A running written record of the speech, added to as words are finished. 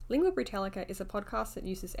Lingüa Brütallica is a podcast that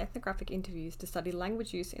uses ethnographic interviews to study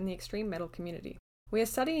language use in the extreme metal community. We are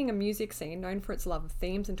studying a music scene known for its love of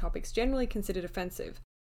themes and topics generally considered offensive,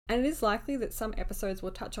 and it is likely that some episodes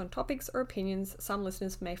will touch on topics or opinions some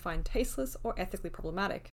listeners may find tasteless or ethically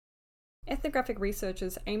problematic. Ethnographic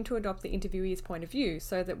researchers aim to adopt the interviewee's point of view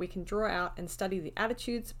so that we can draw out and study the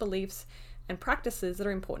attitudes, beliefs, and practices that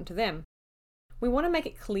are important to them. We want to make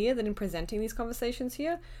it clear that in presenting these conversations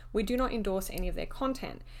here, we do not endorse any of their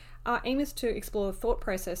content. Our aim is to explore the thought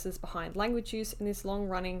processes behind language use in this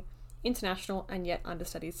long-running, international, and yet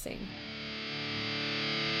understudied scene.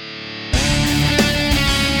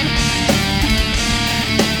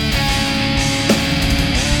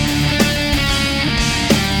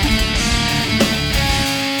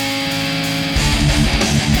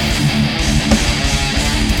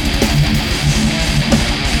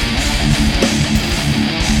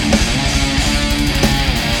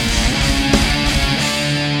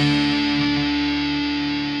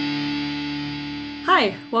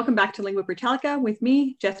 Hi, welcome back to Lingüa Brütallica with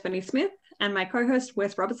me, Jess Benny Smith, and my co-host,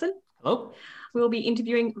 Wes Robertson. Hello. We'll be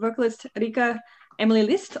interviewing vocalist Rikke Emilie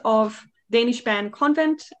List of Danish band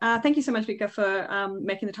Konvent. Thank you so much, Rikke, for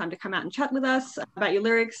making the time to come out and chat with us about your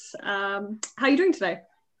lyrics. How are you doing today?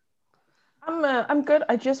 I'm good.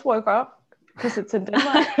 I just woke up because it's in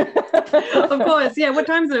Denmark. Of course, yeah. What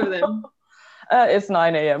time is it over there? It's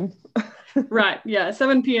 9 a.m. Right, yeah,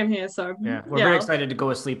 7 p.m. here, so... Yeah, we're very excited to go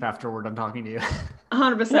to sleep after we're done talking to you.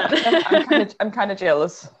 100%. I'm kind of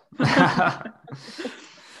jealous.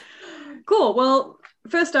 Cool. Well,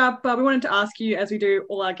 first up, we wanted to ask you, as we do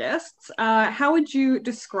all our guests, how would you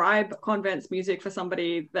describe Konvent's music for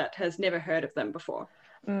somebody that has never heard of them before?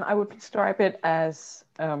 I would describe it as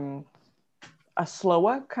a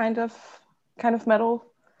slower kind of metal.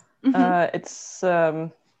 Mm-hmm.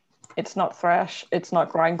 It's not thrash. It's not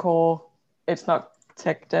grindcore. It's not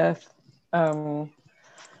tech death.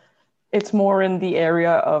 It's more in the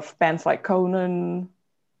area of bands like Conan.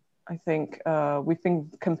 I think we've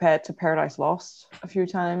been compared to Paradise Lost a few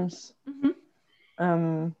times.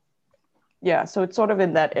 Mm-hmm. So it's sort of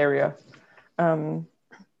in that area.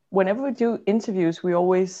 Whenever we do interviews, we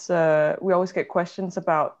always get questions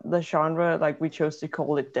about the genre. Like we chose to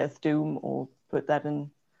call it death doom or put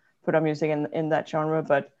our music in that genre,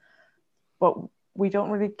 but we don't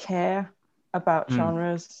really care about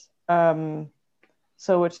genres.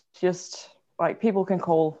 So it's just like people can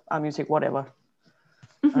call our music whatever.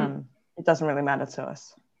 Mm-hmm. It doesn't really matter to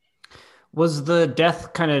us. Was the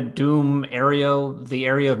death kind of doom area the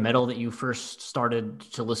area of metal that you first started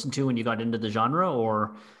to listen to when you got into the genre,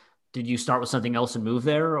 or did you start with something else and move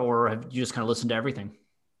there, or have you just kind of listened to everything?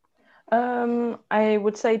 I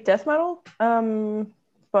would say death metal.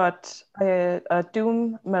 But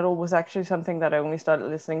doom metal was actually something that I only started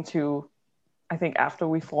listening to, I think, after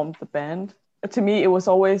we formed the band. To me, it was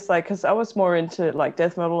always like, because I was more into like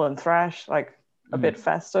death metal and thrash, like a bit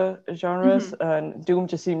faster genres, and doom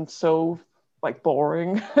just seemed so like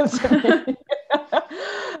boring to me.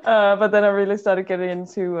 But then I really started getting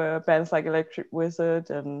into bands like Electric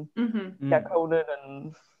Wizard and Conan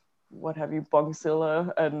and what have you,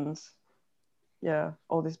 Bongzilla, and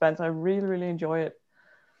all these bands. I really, really enjoy it.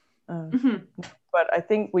 But I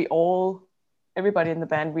think everybody in the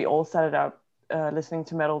band, we all started out listening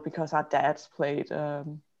to metal because our dads played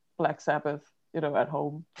Black Sabbath, at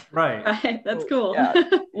home. Right. That's cool.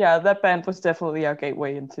 Yeah, that band was definitely our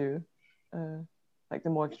gateway into like the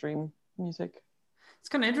more extreme music. It's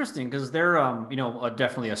kind of interesting because they're,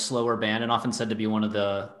 definitely a slower band and often said to be one of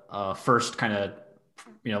the first kind of,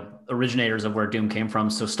 originators of where doom came from.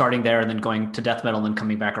 So starting there and then going to death metal and then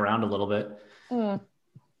coming back around a little bit.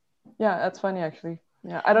 Yeah, that's funny, actually.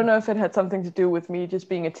 Yeah, I don't know if it had something to do with me just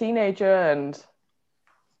being a teenager and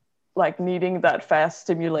like needing that fast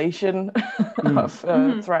stimulation of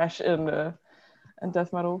thrash and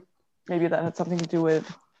death metal. Maybe that had something to do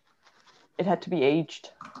with it had to be aged.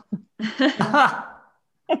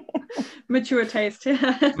 Mature taste.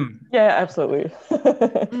 Yeah, absolutely.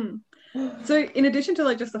 So in addition to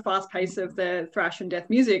like just the fast pace of the thrash and death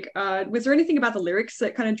music, was there anything about the lyrics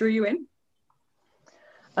that kind of drew you in?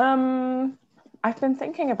 I've been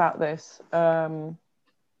thinking about this.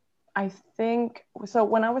 I think so.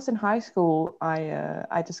 When I was in high school,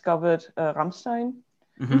 I discovered Rammstein,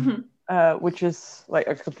 which is like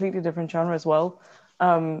a completely different genre as well.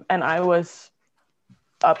 And I was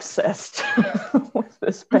obsessed with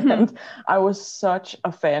this band. I was such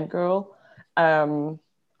a fangirl. I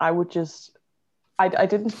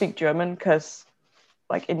didn't speak German because,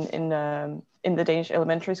 like in the Danish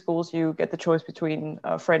elementary schools, you get the choice between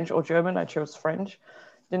French or German. I chose French.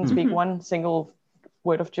 Didn't speak one single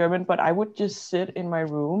word of German, but I would just sit in my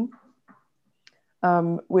room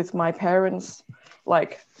with my parents,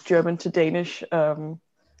 like German to Danish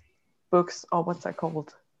books, or what's that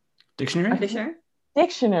called? Dictionary?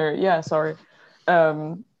 Dictionary, yeah, sorry.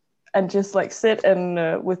 And just like sit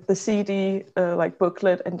and with the CD like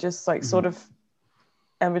booklet and just like sort of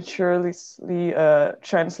amateurly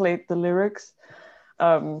translate the lyrics.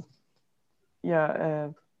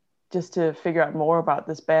 Just to figure out more about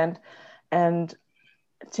this band. And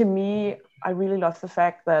to me, I really love the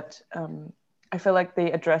fact that I feel like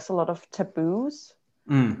they address a lot of taboos,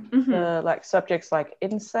 like subjects like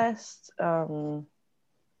incest, and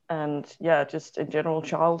just in general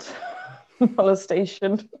child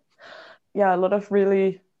molestation. A lot of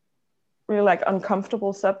really, really like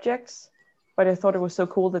uncomfortable subjects, but I thought it was so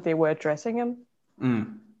cool that they were addressing them.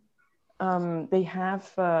 They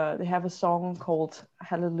have a song called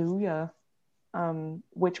Hallelujah,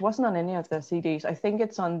 which wasn't on any of their CDs. I think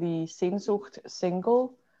it's on the Sehnsucht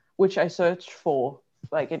single, which I searched for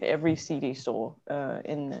like in every CD store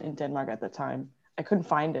in Denmark at the time. I couldn't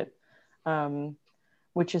find it,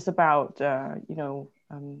 which is about there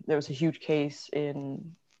was a huge case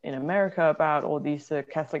in America about all these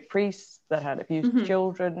Catholic priests that had abused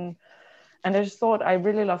children. And I just thought, I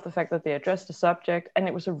really love the fact that they addressed the subject, and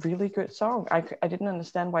it was a really good song. I didn't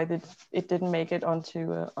understand why it didn't make it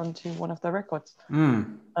onto one of the records. So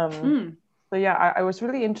I was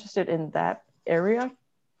really interested in that area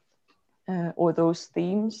or those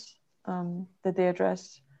themes that they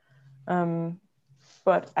addressed.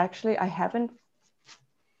 But actually, I haven't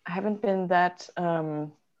been that.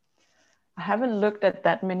 I haven't looked at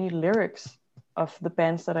that many lyrics of the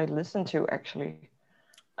bands that I listen to actually.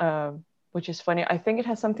 Which is funny. I think it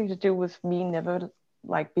has something to do with me never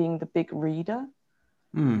like being the big reader.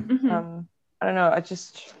 I don't know. I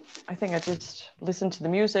think I just listened to the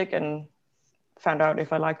music and found out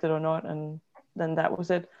if I liked it or not, and then that was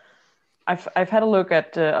it. I've had a look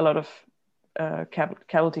at a lot of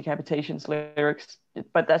Cattle Decapitation's lyrics,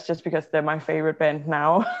 but that's just because they're my favorite band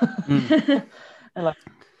now, and like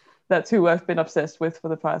that's who I've been obsessed with for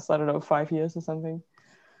the past 5 years or something.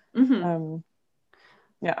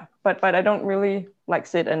 But I don't really like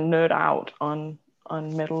sit and nerd out on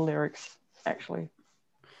metal lyrics actually.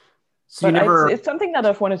 So it's something that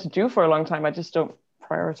I've wanted to do for a long time. I just don't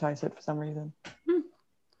prioritize it for some reason.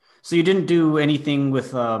 So you didn't do anything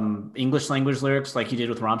with English language lyrics like you did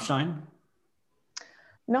with Rammstein?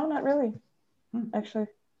 No, not really, actually.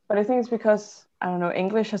 But I think it's because, I don't know,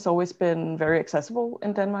 English has always been very accessible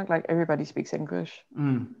in Denmark. Like everybody speaks English.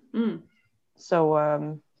 So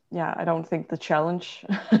I don't think the challenge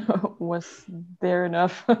was there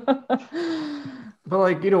enough. But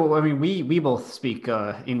like, I mean, we both speak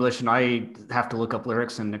English, and I have to look up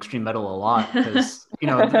lyrics in extreme metal a lot because,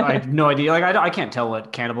 I have no idea. Like, I can't tell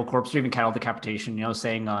what Cannibal Corpse or even Cattle Decapitation,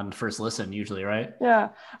 saying on first listen usually, right? Yeah.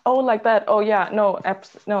 Oh, like that. Oh, yeah. No,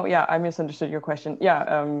 I misunderstood your question.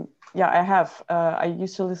 I have. I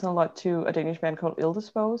used to listen a lot to a Danish band called Ill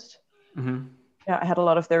Disposed. Yeah, I had a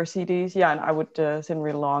lot of their CDs. Yeah, and I would sing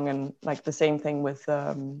read along, and like the same thing with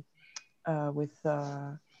Dying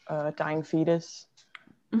Fetus,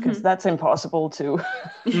 because that's impossible to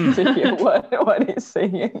hear what he's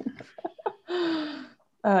singing.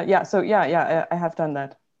 I have done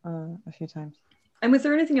that a few times. And was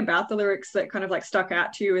there anything about the lyrics that kind of like stuck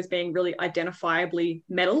out to you as being really identifiably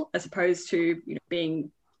metal, as opposed to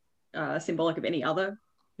being symbolic of any other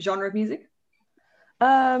genre of music?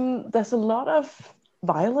 There's a lot of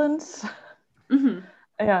violence.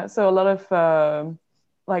 So a lot of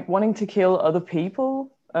like wanting to kill other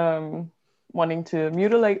people, wanting to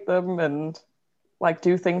mutilate them and like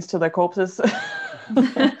do things to their corpses.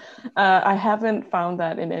 I haven't found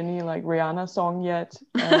that in any like Rihanna song yet.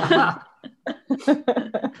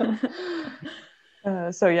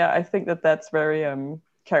 I think that's very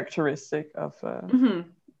characteristic of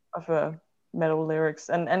metal lyrics,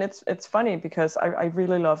 and it's funny because I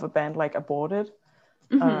really love a band like Aborted.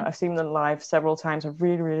 I've seen them live several times. I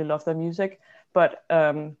really, really love their music, but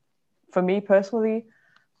for me personally,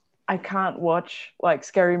 I can't watch like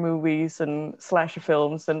scary movies and slasher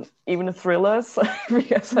films and even thrillers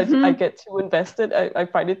because I get too invested. I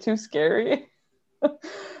find it too scary.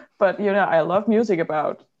 But I love music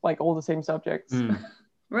about like all the same subjects.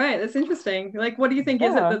 Right, that's interesting. Like, what do you think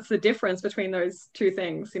is it that's the difference between those two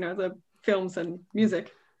things? The films and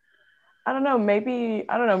music. I don't know. Maybe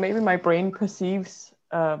my brain perceives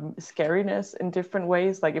scariness in different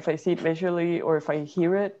ways. Like if I see it visually or if I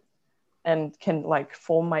hear it, and can like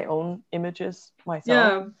form my own images myself.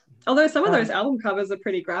 Yeah. Although some of those album covers are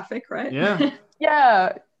pretty graphic, right? Yeah.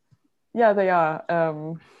 Yeah, they are.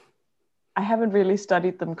 I haven't really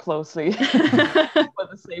studied them closely for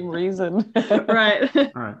the same reason. Right.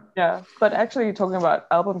 All right. Yeah, but actually talking about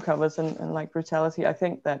album covers and like Brütallica, I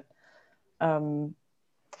think that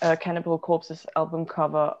Cannibal Corpse's album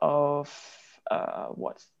cover of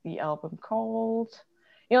what's the album called?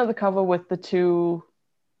 You know, the cover with the two,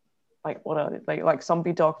 like what are they, like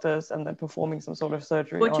zombie doctors and then performing some sort of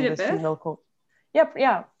surgery Butchered on at this Birth? female corpse. Yep,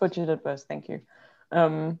 yeah, Butchered at Birth. Thank you.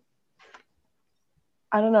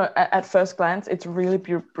 I don't know. At first glance, it's really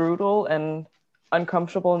brutal and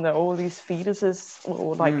uncomfortable, and there are all these fetuses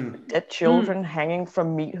or like dead children hanging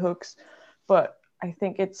from meat hooks. But I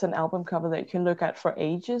think it's an album cover that you can look at for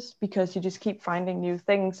ages because you just keep finding new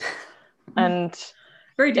things, and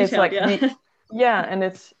Very detailed. it's like yeah. And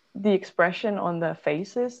it's the expression on their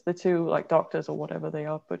faces. The two like doctors or whatever they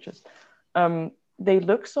are, butchers. They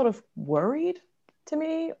look sort of worried to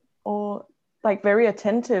me, or like very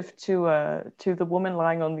attentive to the woman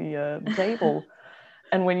lying on the table.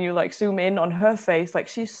 And when you like zoom in on her face, like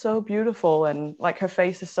she's so beautiful, and like her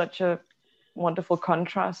face is such a wonderful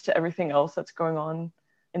contrast to everything else that's going on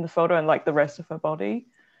in the photo and like the rest of her body.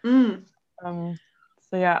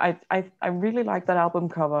 So yeah, I really like that album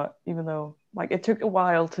cover, even though like it took a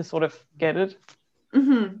while to sort of get it.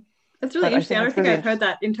 It's really interesting. I don't think really I've heard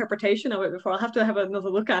that interpretation of it before. I'll have to have another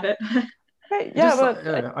look at it. Right,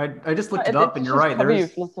 yeah, I just looked it up, and you're right.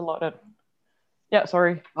 You've looked a lot at. Yeah,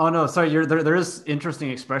 sorry. Oh no, sorry. There is interesting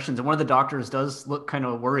expressions, and one of the doctors does look kind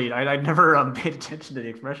of worried. I never paid attention to the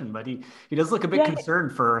expression, but he does look a bit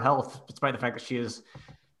concerned for her health, despite the fact that she is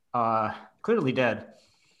clearly dead.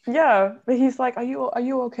 Yeah, but he's like, "Are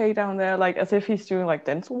you okay down there?" Like as if he's doing like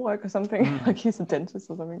dental work or something, like he's a dentist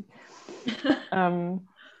or something.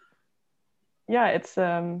 Yeah, it's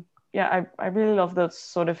I really love those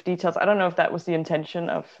sort of details. I don't know if that was the intention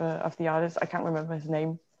of the artist. I can't remember his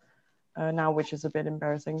name now, which is a bit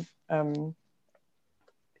embarrassing.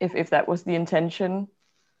 If that was the intention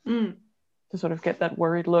to sort of get that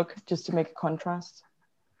worried look, just to make a contrast.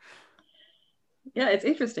 Yeah, it's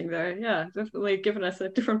interesting though. Yeah, definitely given us a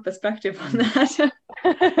different perspective on that.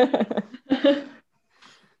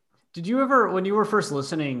 Did you ever, when you were first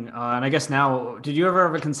listening, and I guess now, did you ever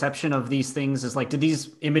have a conception of these things as like, did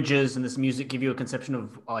these images and this music give you a conception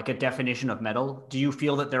of like a definition of metal? Do you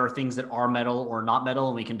feel that there are things that are metal or not metal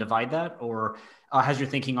and we can divide that? Or has your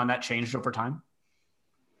thinking on that changed over time?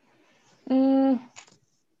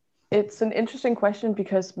 It's an interesting question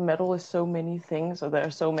because metal is so many things, or there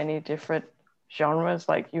are so many different genres.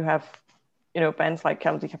 Like you have, bands like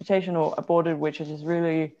Cattle Decapitation or Aborted, which is just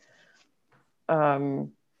really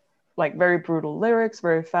like very brutal lyrics,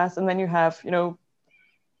 very fast. And then you have,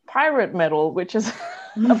 pirate metal, which is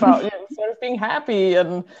about sort of being happy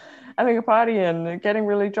and having a party and getting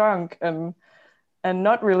really drunk and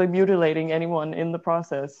not really mutilating anyone in the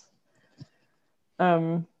process.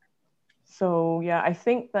 So yeah, I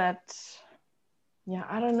think that,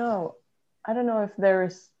 I don't know if there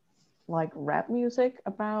is like rap music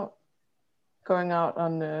about going out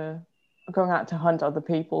to hunt other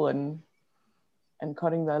people and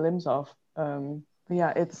cutting their limbs off. But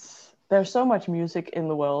yeah, there's so much music in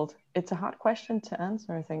the world. It's a hard question to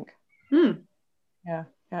answer, I think. Yeah.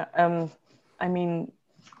 I mean,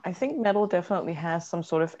 I think metal definitely has some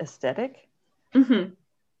sort of aesthetic,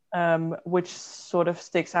 which sort of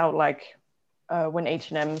sticks out, like when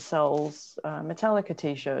H&M sells Metallica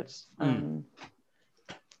t-shirts.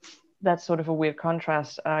 That's sort of a weird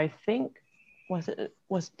contrast. I think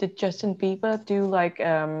did Justin Bieber do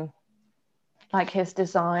like his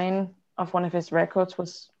design of one of his records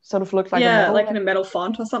was sort of looked like a metal, like in a metal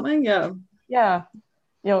font or something. Yeah,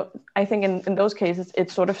 I think in those cases it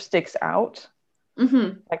sort of sticks out,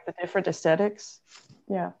 like the different aesthetics.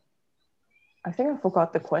 Yeah, I think I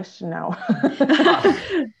forgot the question now.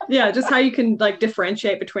 Yeah, just how you can like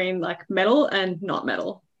differentiate between like metal and not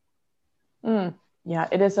metal. Yeah,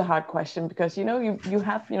 it is a hard question because you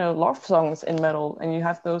have love songs in metal and you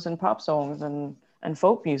have those in pop songs and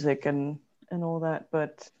folk music and all that.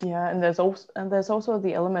 But yeah, and there's also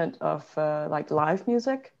the element of like live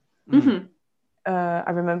music.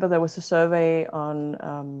 I remember there was a survey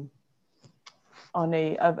on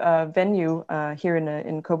a venue here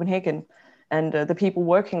in Copenhagen, and the people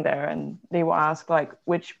working there, and they were asked like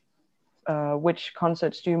which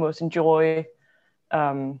concerts do you most enjoy,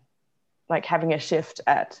 like having a shift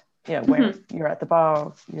at, where you're at the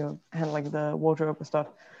bar, handling the wardrobe and stuff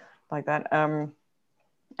like that.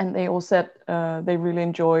 And they all said they really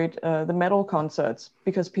enjoyed the metal concerts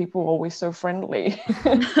because people were always so friendly.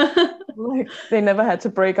 Like they never had to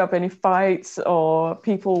break up any fights, or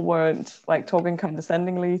people weren't like talking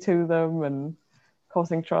condescendingly to them and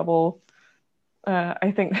causing trouble.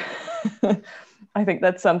 I think I think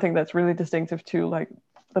that's something that's really distinctive to like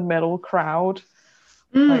the metal crowd.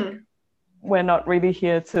 Like we're not really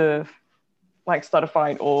here to like start a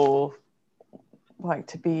fight or like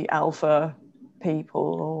to be alpha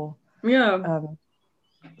people or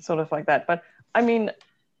sort of like that. But I mean,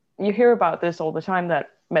 you hear about this all the time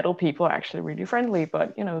that metal people are actually really friendly,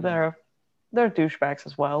 but you know they're douchebags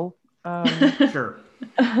as well. Sure.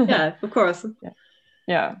 Yeah, of course.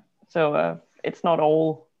 Yeah. So it's not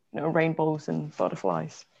all rainbows and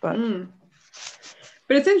butterflies, but.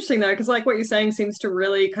 But it's interesting though, because like what you're saying seems to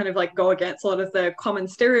really kind of like go against a lot of the common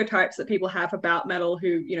stereotypes that people have about metal who,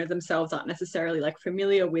 you know, themselves aren't necessarily like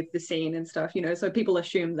familiar with the scene and stuff, you know, so people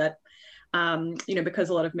assume that, you know, because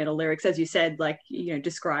a lot of metal lyrics, as you said, like, you know,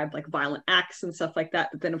 describe like violent acts and stuff like that,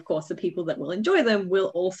 but then of course the people that will enjoy them will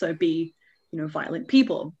also be, you know, violent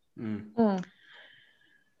people. Yeah.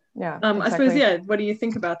 Exactly. I suppose, yeah, what do you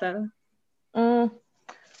think about that?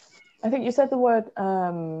 I think you said the word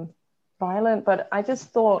violent, but I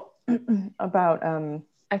just thought about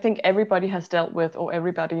I think everybody has dealt with, or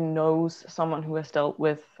everybody knows someone who has dealt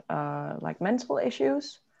with like mental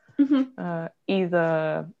issues,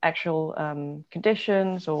 either actual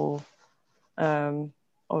conditions or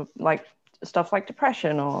like stuff like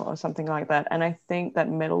depression or something like that. And I think that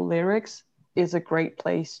metal lyrics is a great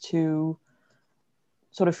place to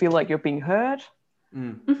sort of feel like you're being heard.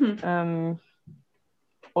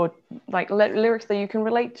 Or like lyrics that you can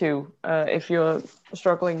relate to if you're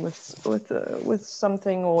struggling with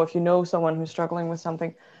something, or if you know someone who's struggling with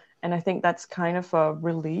something. And I think that's kind of a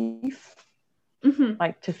relief,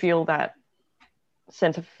 like to feel that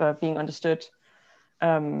sense of being understood.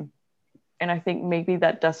 And I think maybe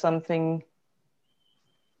that does something,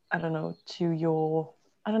 I don't know, to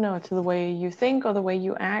the way you think or the way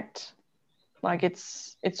you act. Like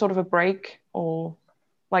it's sort of a break, or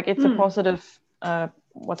like it's a positive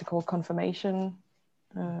what's it called, confirmation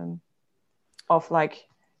of like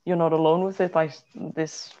you're not alone with it. Like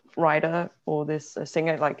this writer or this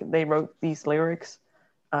singer, like they wrote these lyrics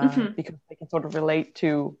because they can sort of relate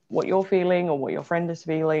to what you're feeling or what your friend is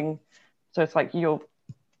feeling. So it's like you're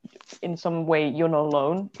in some way you're not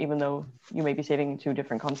alone, even though you may be sitting in two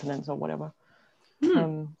different continents or whatever.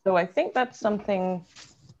 So I think that's something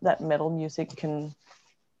that metal music can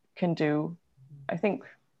do. I think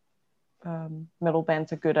metal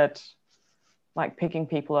bands are good at like picking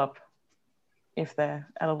people up if they're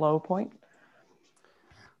at a low point.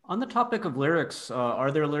 On the topic of lyrics,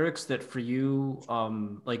 are there lyrics that for you,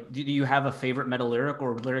 like, do you have a favorite metal lyric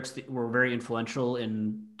or lyrics that were very influential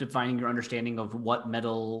in defining your understanding of what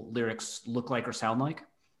metal lyrics look like or sound like?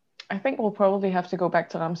 I think we'll probably have to go back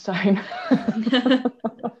to Rammstein.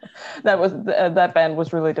 That band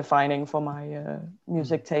was really defining for my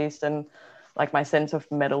music taste and like my sense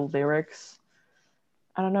of metal lyrics.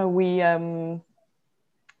 I don't know.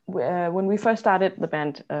 When we first started the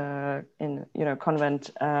band in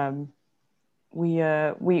Konvent,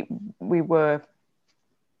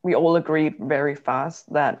 we all agreed very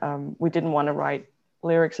fast that we didn't want to write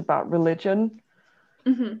lyrics about religion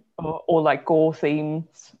or like gore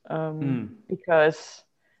themes because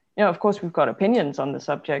of course we've got opinions on the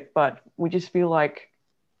subject, but we just feel like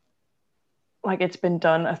it's been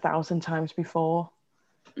done 1,000 times before.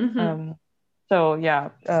 So yeah.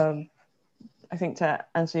 I think to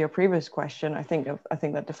answer your previous question, I think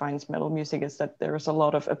that defines metal music is that there is a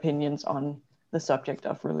lot of opinions on the subject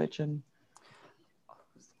of religion.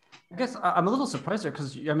 I guess I'm a little surprised there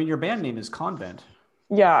because, I mean, your band name is Konvent.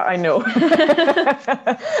 Yeah, I know.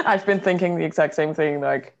 I've been thinking the exact same thing.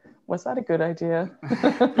 Like, was that a good idea?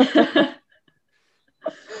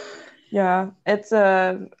 Yeah, it's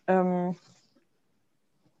the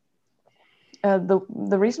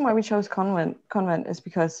reason why we chose Konvent is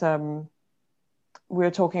because we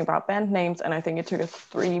were talking about band names, and I think it took us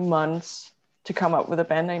 3 months to come up with a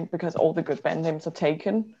band name because all the good band names are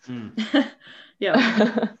taken.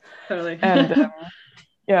 Yeah, totally.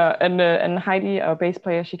 And Heidi, our bass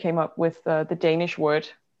player, she came up with the Danish word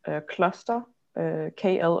cluster,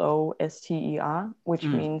 Kloster, which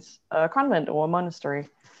means a convent or a monastery.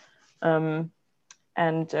 And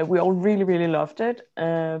we all really, really loved it.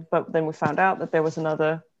 But then we found out that there was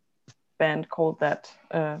another band called that,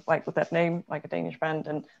 like with that name, like a Danish band,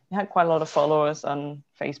 and they had quite a lot of followers on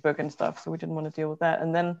Facebook and stuff, so we didn't want to deal with that.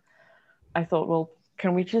 And then I thought, well,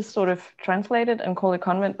 can we just sort of translate it and call it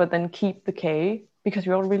Konvent, but then keep the K, because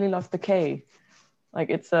we all really love the K.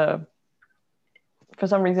 Like it's for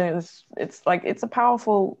some reason it's like it's a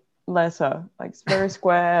powerful letter, like it's very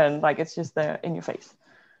square and like it's just there in your face.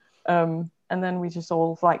 And then we just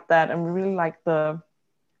all like that, and we really like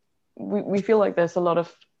we feel like there's a lot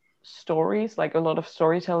of stories, like a lot of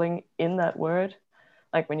storytelling in that word.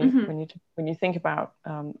 Like when you think about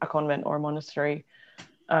a convent or a monastery,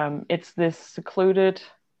 it's this secluded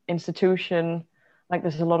institution. Like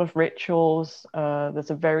there's a lot of rituals.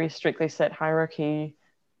 There's a very strictly set hierarchy.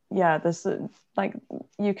 Yeah, there's like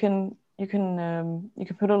you can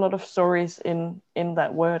put a lot of stories in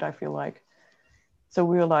that word, I feel like. So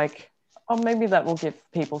we were like, oh, maybe that will give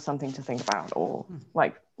people something to think about, or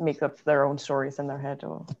like make up their own stories in their head,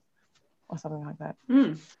 or something like that.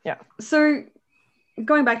 Yeah. So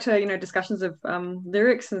going back to discussions of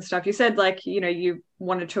lyrics and stuff, you said like you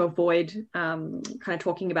wanted to avoid kind of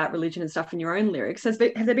talking about religion and stuff in your own lyrics. Have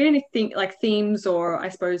there been anything like themes, or I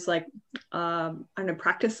suppose like I don't know,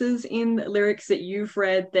 practices in lyrics that you've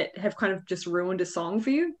read that have kind of just ruined a song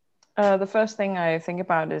for you? The first thing I think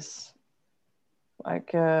about is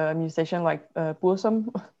like a musician like Bursum.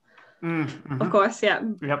 Of course, yeah.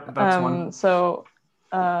 Yep, that's one. So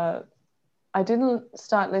I didn't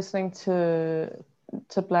start listening to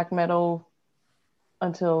black metal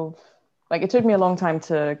until, like, it took me a long time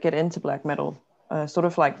to get into black metal, sort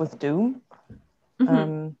of like with doom.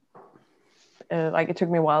 Like it took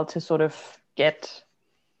me a while to sort of get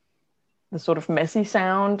the sort of messy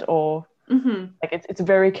sound, or like it's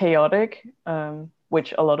very chaotic,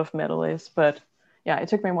 which a lot of metal is, but yeah, it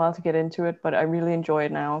took me a while to get into it, but I really enjoy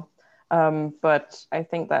it now. But I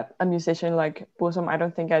think that a musician like Bursum, I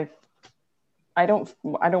don't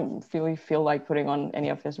really feel like putting on any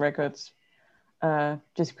of his records,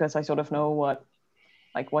 just because I sort of know what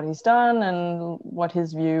he's done and what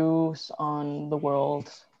his views on the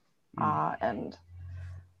world are, and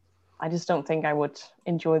I just don't think I would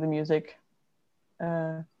enjoy the music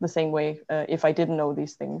the same way if I didn't know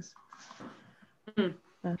these things.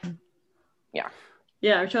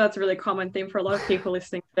 Yeah, I'm sure that's a really common theme for a lot of people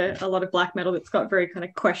listening to a lot of black metal that's got very kind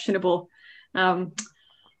of questionable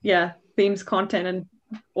themes, content, and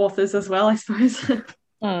authors as well, I suppose.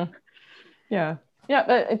 Yeah,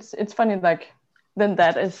 but it's funny, like then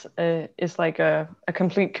that is like a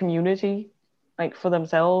complete community, like for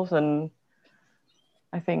themselves, and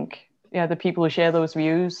I think the people who share those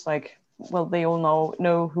views, like, well, they all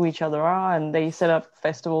know who each other are, and they set up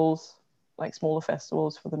festivals, like smaller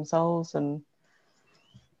festivals for themselves, and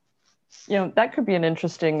that could be an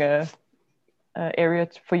interesting area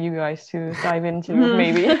for you guys to dive into,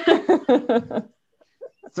 maybe.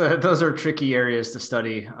 So those are tricky areas to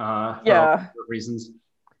study for all reasons.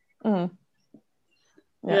 Yeah,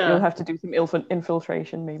 you'll have to do some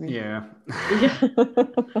infiltration, maybe. Yeah.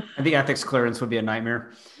 I think ethics clearance would be a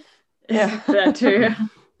nightmare. Yeah, that too.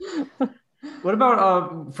 What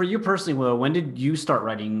about for you personally, Will? When did you start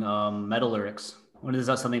writing metal lyrics? When is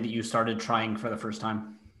that something that you started trying for the first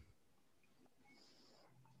time?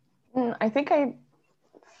 I think I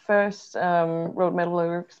first wrote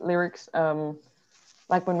metal lyrics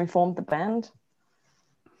like when we formed the band.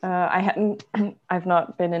 I've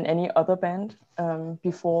not been in any other band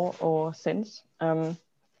before or since. And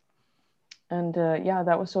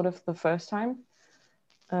that was sort of the first time.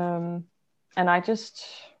 And I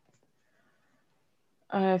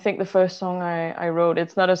think the first song I wrote,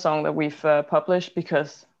 it's not a song that we've published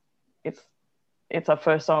because it's our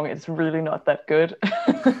first song. It's really not that good.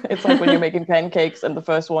 It's like when you're making pancakes and the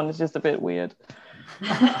first one is just a bit weird.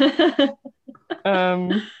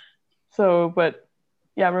 But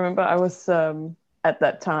yeah, I remember I was at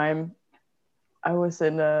that time, I was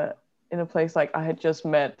in a place, like I had just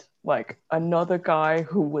met like another guy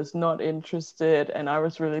who was not interested, and I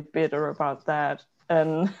was really bitter about that.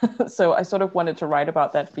 And so I sort of wanted to write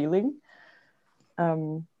about that feeling.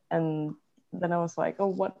 And then I was like,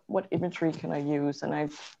 oh, what imagery can I use? And I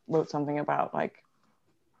wrote something about like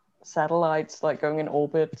satellites, like going in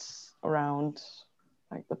orbits around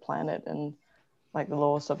like the planet, and like the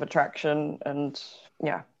laws of attraction, and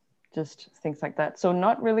just things like that. So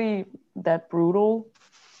not really that brutal,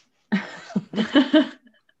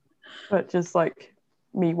 but just like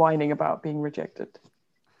me whining about being rejected.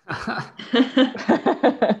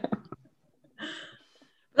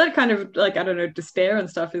 That kind of, like, I don't know, despair and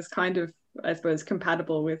stuff is kind of, I suppose,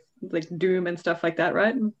 compatible with like doom and stuff like that,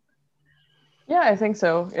 right? Yeah, I think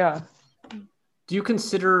so. Yeah. Do you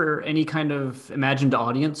consider any kind of imagined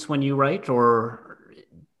audience when you write, or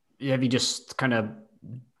have you just kind of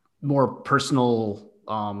more personal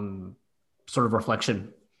sort of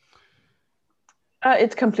reflection?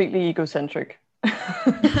 It's completely egocentric.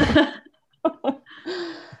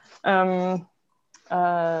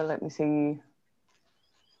 Let me see.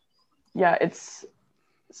 Yeah, it's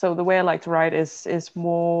so the way I like to write is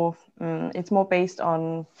more it's more based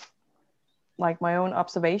on like my own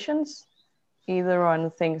observations, either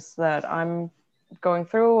on things that I'm going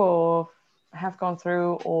through or have gone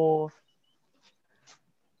through, or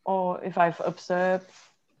if I've observed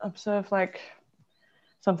like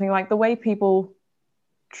something like the way people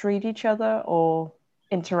treat each other or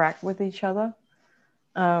interact with each other.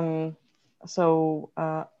 So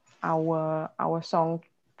our song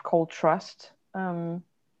called Trust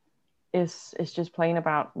is just playing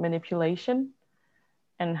about manipulation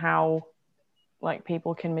and how like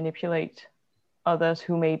people can manipulate others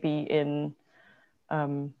who may be in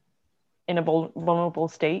a vulnerable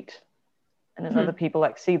state, and then other people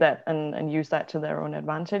like see that and use that to their own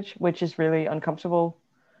advantage, which is really uncomfortable,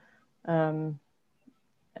 an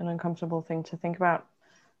uncomfortable thing to think about.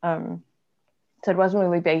 So it wasn't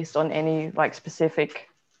really based on any like specific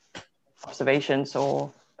observations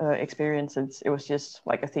or experiences. It was just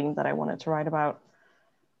like a theme that I wanted to write about.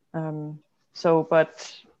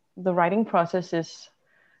 But the writing process is,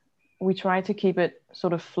 we try to keep it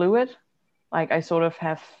sort of fluid. Like I sort of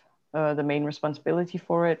have the main responsibility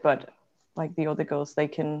for it, but like the other girls, they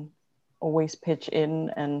can always pitch in.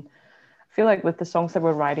 And I feel like with the songs that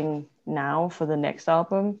we're writing now for the next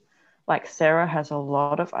album, like Sarah has a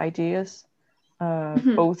lot of ideas,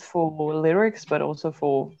 both for lyrics, but also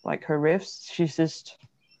for like her riffs. She's just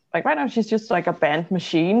like, right now, she's just like a band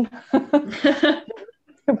machine,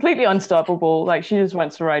 completely unstoppable. Like she just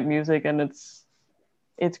wants to write music, and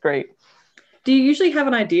it's great. Do you usually have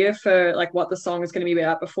an idea for like what the song is going to be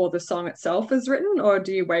about before the song itself is written, or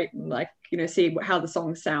do you wait and like, you know, see how the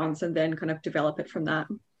song sounds and then kind of develop it from that?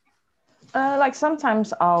 Like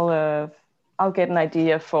sometimes I'll get an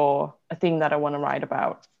idea for a thing that I want to write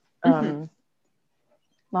about. I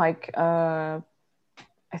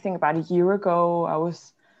think about a year ago,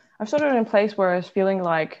 I'm sort of in a place where I was feeling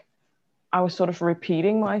like I was sort of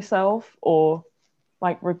repeating myself, or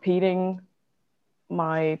like repeating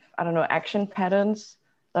my, I don't know, action patterns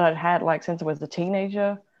that I'd had like since I was a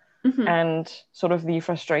teenager. And sort of the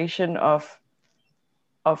frustration of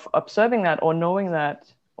observing that, or knowing that,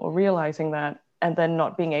 or realizing that, and then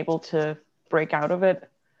not being able to break out of it.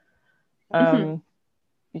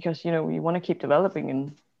 Because, you know, you want to keep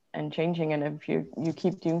developing and changing, and if you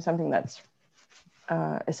keep doing something that's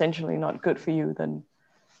essentially not good for you, then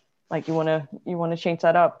like you want to change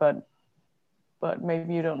that up, but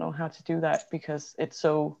maybe you don't know how to do that because it's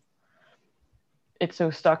so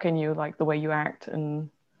stuck in you, like the way you act.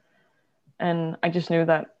 And I just knew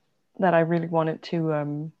that I really wanted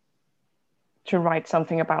to write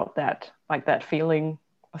something about that, like that feeling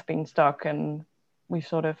of being stuck. And we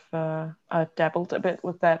sort of dabbled a bit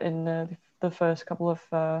with that in the first couple of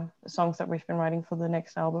songs that we've been writing for the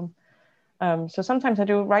next album. So sometimes I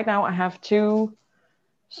do. Right now I have 2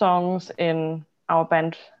 songs in our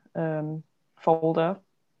band folder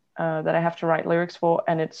that I have to write lyrics for,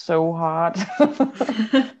 and it's so hard.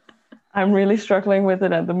 I'm really struggling with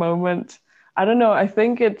it at the moment. I don't know. I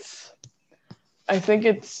think it has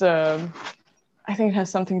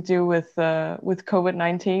something to do with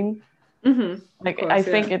COVID-19. Like course, I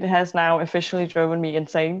think it has now officially driven me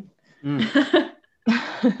insane.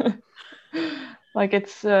 Like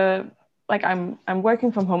it's like I'm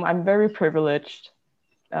working from home. I'm very privileged.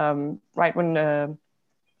 Right when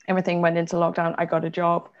everything went into lockdown, I got a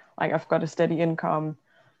job. Like I've got a steady income.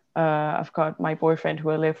 I've got my boyfriend who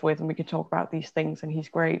I live with, and we can talk about these things, and he's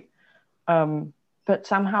great. But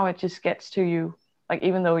somehow it just gets to you. Like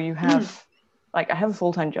even though you have, like I have a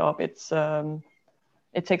full-time job, it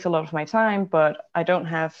takes a lot of my time, but I don't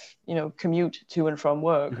have, you know, commute to and from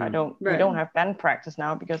work. We don't have band practice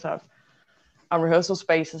now because our rehearsal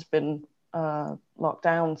space has been locked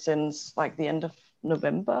down since like the end of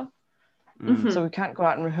November. So we can't go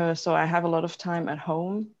out and rehearse. So I have a lot of time at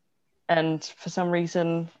home, and for some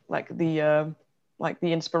reason, like the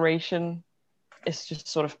inspiration is just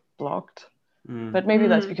sort of blocked. But maybe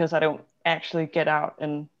that's because I don't actually get out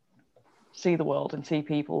and see the world and see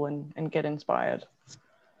people and get inspired.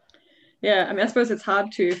 Yeah, I mean, I suppose it's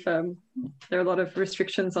hard to if there are a lot of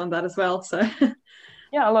restrictions on that as well. So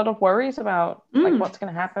yeah, a lot of worries about like what's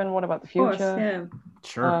going to happen. What about the future? Of course, yeah,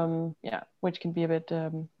 sure. Yeah, which can be a bit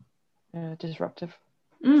disruptive.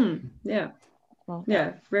 Yeah. Well,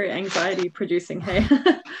 yeah, very anxiety producing. Hey.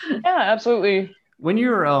 Yeah, absolutely. When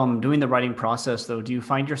you're doing the writing process, though, do you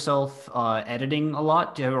find yourself editing a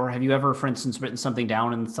lot? Or have you ever, for instance, written something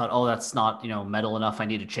down and thought, oh, that's not, you know, metal enough, I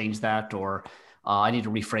need to change that, or I need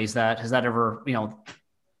to rephrase that? Has that ever, you know,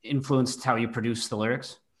 influenced how you produce the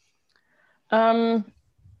lyrics?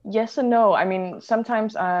 Yes and no. I mean,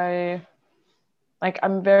 sometimes I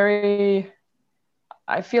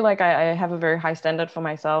feel like I have a very high standard for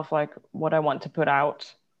myself, like what I want to put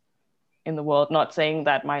out in the world. Not saying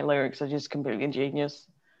that my lyrics are just completely ingenious,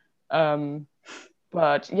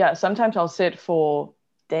 But yeah, sometimes I'll sit for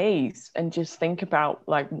days and just think about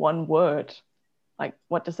like one word, like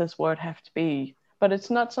what does this word have to be? But it's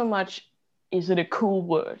not so much, is it a cool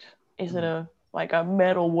word? Is it a like a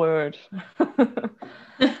metal word?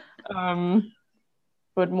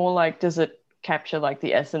 But more like, does it capture like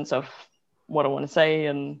the essence of what I want to say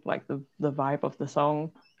and like the vibe of the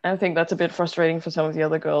song? And I think that's a bit frustrating for some of the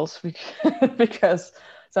other girls because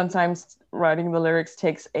sometimes writing the lyrics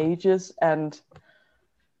takes ages, and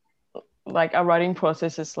like our writing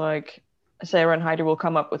process is like Sarah and Heidi will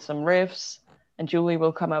come up with some riffs and Julie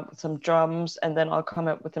will come up with some drums, and then I'll come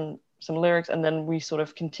up with some lyrics, and then we sort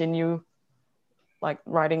of continue like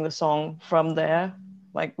writing the song from there.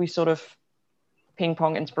 Like we sort of ping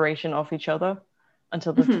pong inspiration off each other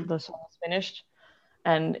until the song is finished.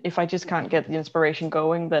 And if I just can't get the inspiration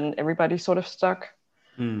going, then everybody's sort of stuck.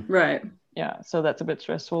 Right. Yeah, so that's a bit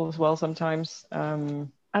stressful as well sometimes. I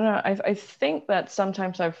don't know, I think that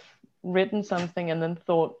sometimes I've written something and then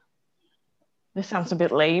thought, this sounds a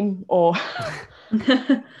bit lame, or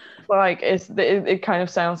like it kind of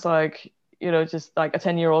sounds like, you know, just like a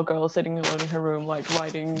 10-year-old girl sitting alone in her room like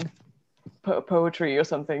writing poetry or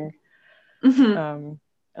something. And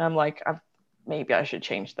I'm like, maybe I should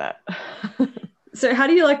change that. So how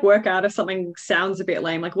do you like work out if something sounds a bit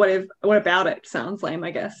lame? Like what about it sounds lame,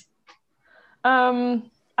 I guess? I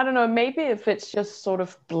don't know, maybe if it's just sort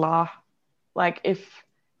of blah, like if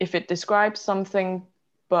it describes something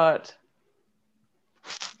but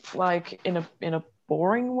like in a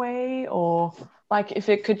boring way, or like if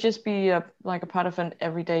it could just be a part of an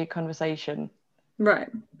everyday conversation. Right.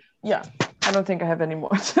 Yeah, I don't think I have any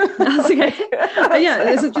more. That's okay. Yeah,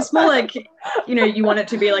 is it just more like, you know, you want it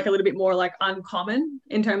to be like a little bit more like uncommon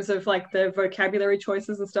in terms of like the vocabulary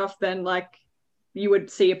choices and stuff than like you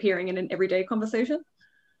would see appearing in an everyday conversation?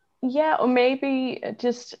 Yeah, or maybe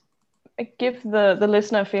just give the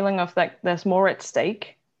listener a feeling of like there's more at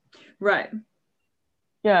stake. Right.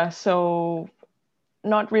 Yeah, so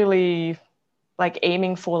not really like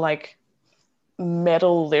aiming for like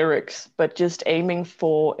metal lyrics, but just aiming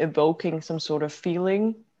for evoking some sort of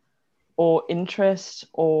feeling or interest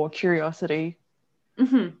or curiosity.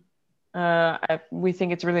 We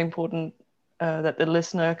think it's really important that the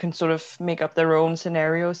listener can sort of make up their own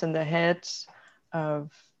scenarios in their heads. I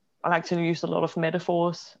like to use a lot of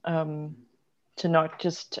metaphors to not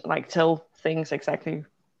just like tell things exactly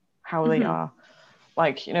how they are.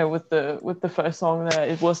 Like, you know, with the first song there,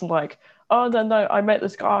 it wasn't like, oh, then I met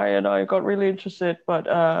this guy and I got really interested, but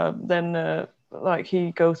then like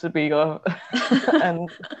he ghosted me, and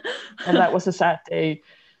that was a sad day.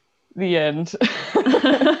 The end.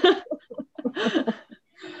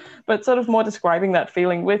 But sort of more describing that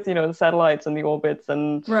feeling with, you know, the satellites and the orbits,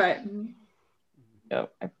 and right. Yeah,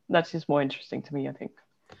 that's just more interesting to me, I think.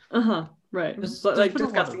 Right. Like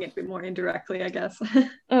discussing it a bit more indirectly, I guess.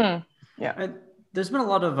 Yeah. There's been a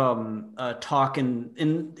lot of talk in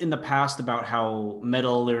the past about how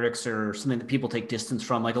metal lyrics are something that people take distance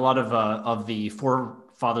from. Like a lot of the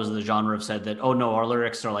forefathers of the genre have said that, oh no, our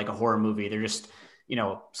lyrics are like a horror movie. They're just, you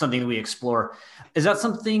know, something that we explore. Is that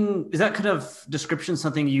kind of description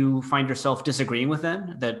something you find yourself disagreeing with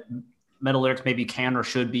then? That metal lyrics maybe can or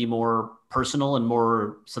should be more personal and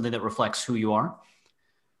more something that reflects who you are?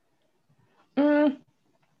 I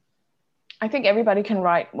think everybody can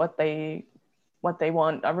write what they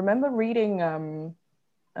want. I remember reading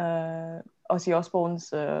Ozzy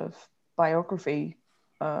Osbourne's biography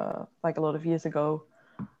like a lot of years ago,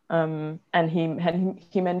 and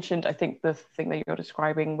he mentioned, I think, the thing that you're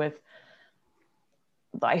describing with,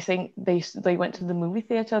 I think they went to the movie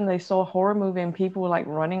theater and they saw a horror movie and people were like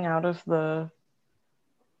running out of the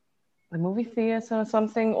movie theater or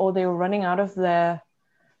something, or they were running out of their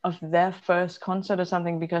first concert or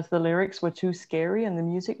something because the lyrics were too scary and the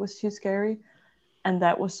music was too scary. And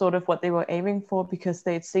that was sort of what they were aiming for, because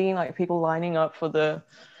they'd seen like people lining up for the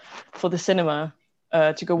cinema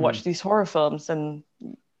to go watch these horror films, and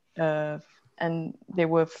they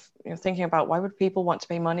were thinking about, why would people want to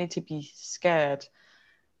pay money to be scared?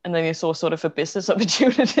 And then you saw sort of a business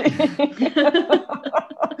opportunity,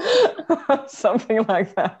 something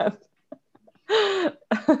like that.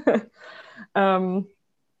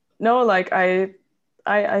 No, like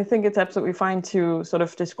I think it's absolutely fine to sort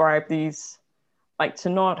of describe these, like to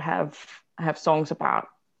not have songs about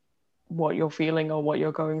what you're feeling or what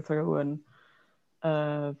you're going through,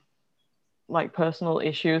 and like personal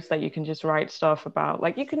issues, that you can just write stuff about.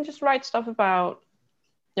 Like you can just write stuff about,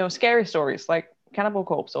 you know, scary stories like Cannibal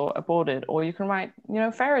Corpse or Aborted, or you can write, you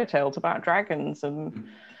know, fairy tales about dragons and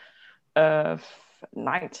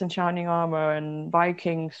knights in shining armor and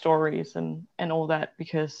Viking stories and all that,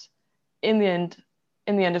 because in the end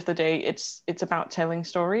of the day, it's about telling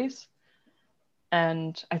stories.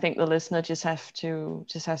 And I think the listener just has to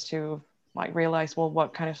like realize, well,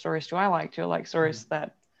 what kind of stories do I like? Do I like stories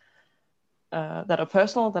that are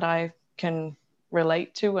personal, that I can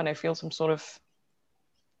relate to, and I feel some sort of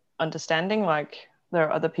understanding, like there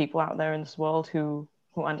are other people out there in this world who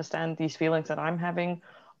understand these feelings that I'm having?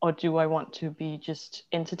 Or do I want to be just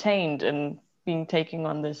entertained and being taken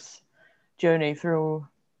on this journey through,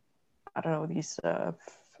 I don't know, these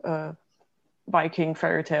Viking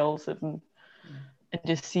fairy tales and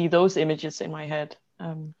just see those images in my head?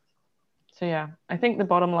 So yeah, I think the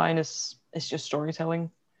bottom line is just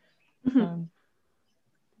storytelling, in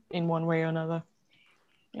one way or another.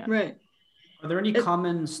 Yeah. Right. Are there any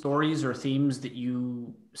common stories or themes that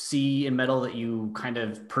you see in metal that you kind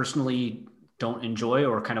of personally don't enjoy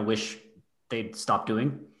or kind of wish they'd stop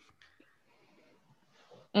doing?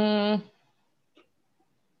 I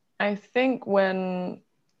think when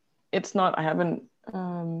it's not, I haven't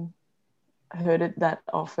heard it that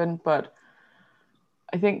often, but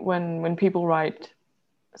I think when people write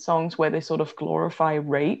songs where they sort of glorify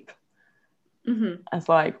rape, as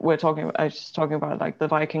like I was just talking about like the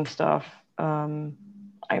Viking stuff.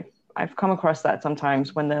 I've come across that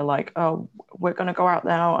sometimes when they're like, oh, we're gonna go out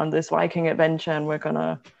now on this Viking adventure and we're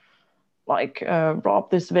gonna like rob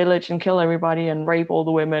this village and kill everybody and rape all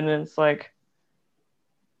the women, and it's like,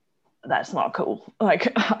 that's not cool.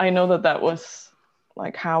 Like, I know that was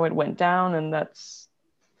like how it went down, and that's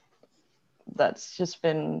just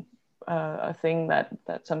been a thing that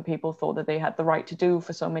some people thought that they had the right to do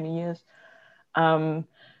for so many years. But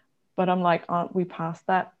I'm like, aren't we past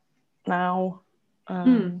that now?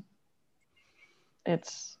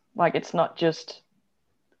 It's like, it's not just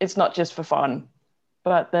for fun.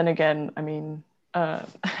 But then again, I mean,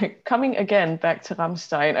 coming again back to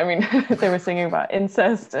Rammstein, I mean, they were singing about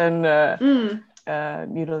incest and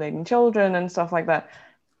mutilating children and stuff like that.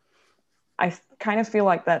 I kind of feel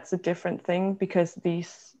like that's a different thing, because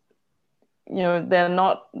these, you know, they're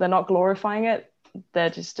not glorifying it. They're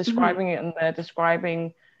just describing it, and they're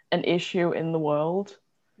describing an issue in the world.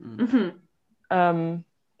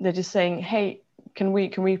 They're just saying, hey, can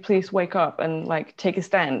we please wake up and like take a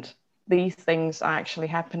stand? These things are actually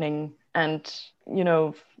happening. And, you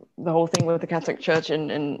know, the whole thing with the Catholic Church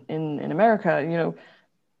in America, you know,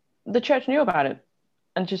 the church knew about it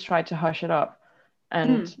and just tried to hush it up.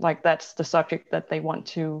 And like, that's the subject that they want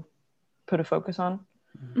to put a focus on.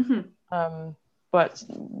 But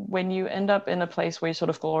when you end up in a place where you sort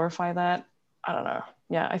of glorify that, I don't know.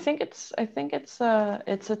 Yeah, I think it's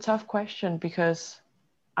a tough question, because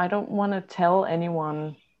I don't want to tell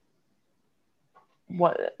anyone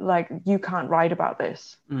what, like, you can't write about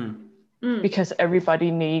this, because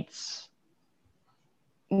everybody needs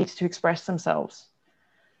to express themselves.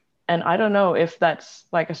 And I don't know if that's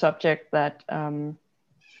like a subject that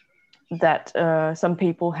some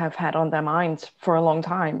people have had on their minds for a long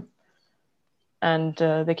time, and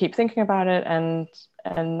they keep thinking about it, and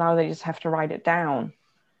now they just have to write it down.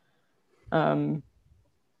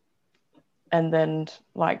 And then,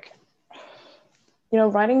 like, you know,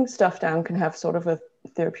 writing stuff down can have sort of a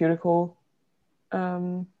therapeutical,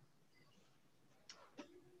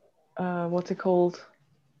 what's it called?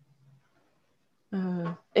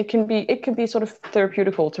 It can be sort of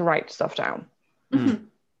therapeutical to write stuff down.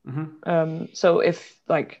 So if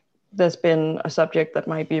like there's been a subject that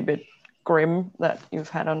might be a bit grim that you've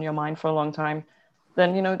had on your mind for a long time,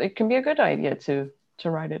 then, you know, it can be a good idea to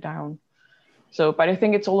write it down. So, but I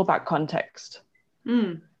think it's all about context.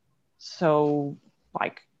 So,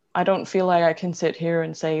 like, I don't feel like I can sit here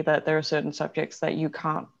and say that there are certain subjects that you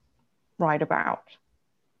can't write about,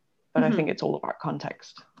 but I think it's all about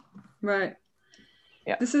context. Right.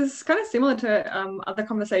 Yeah. This is kind of similar to other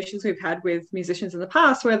conversations we've had with musicians in the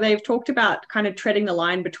past, where they've talked about kind of treading the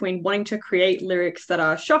line between wanting to create lyrics that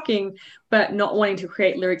are shocking, but not wanting to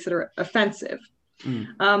create lyrics that are offensive.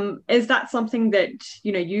 Is that something that,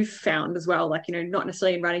 you know, you've found as well? Like, you know, not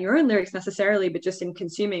necessarily in writing your own lyrics necessarily, but just in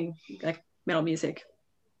consuming like metal music?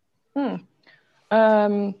 So I'm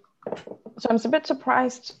a bit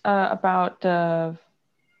surprised about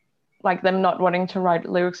like them not wanting to write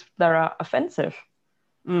lyrics that are offensive.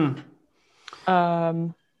 We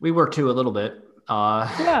were too, a little bit.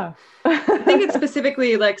 Yeah. I think it's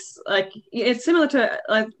specifically like it's similar to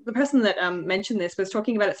like the person that mentioned this was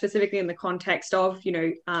talking about it specifically in the context of, you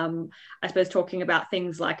know, I suppose talking about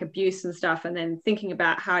things like abuse and stuff, and then thinking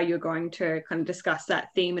about how you're going to kind of discuss that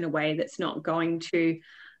theme in a way that's not going to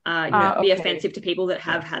be offensive to people that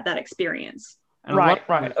have had that experience. And right.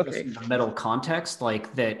 Okay. In the metal context,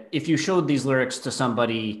 like that, if you showed these lyrics to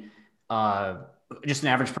somebody just an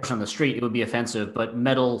average person on the street, it would be offensive. But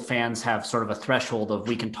metal fans have sort of a threshold of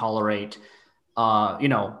we can tolerate,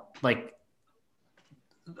 like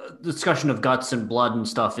the discussion of guts and blood and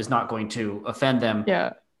stuff is not going to offend them.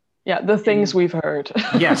 Yeah, the things we've heard.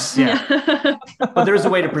 Yes, yeah. But there is a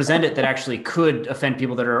way to present it that actually could offend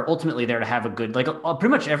people that are ultimately there to have a good, like pretty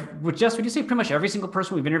much, Jess, would you say pretty much every single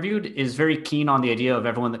person we've interviewed is very keen on the idea of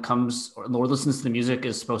everyone that comes or listens to the music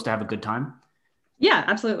is supposed to have a good time? Yeah,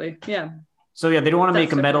 absolutely. Yeah. So yeah, they don't want to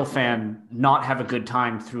make a metal fan not have a good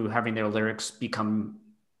time through having their lyrics become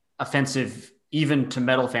offensive, even to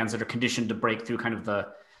metal fans that are conditioned to break through kind of the,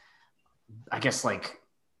 I guess, like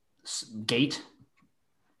gate,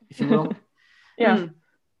 if you will. Yeah.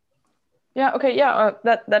 Yeah. Okay. Yeah.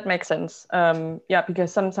 That makes sense. Yeah,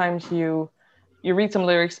 because sometimes you read some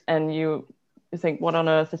lyrics and you think, what on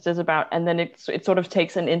earth is this about? And then it sort of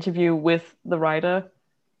takes an interview with the writer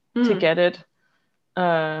to get it.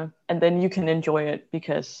 And then you can enjoy it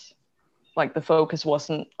because like the focus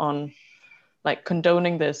wasn't on like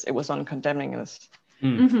condoning this, it was on condemning this.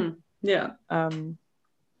 Yeah.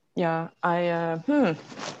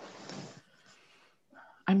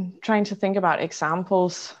 I'm trying to think about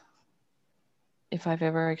examples if I've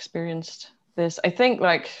ever experienced this. I think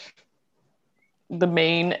like the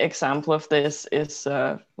main example of this is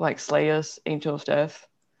like Slayer's Angel of Death.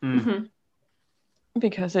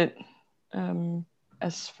 Because it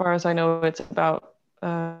as far as I know, it's about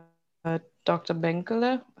Dr.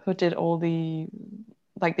 Mengele, who did all the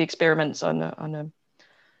experiments on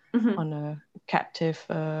a captive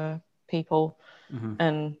people,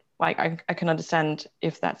 and like I can understand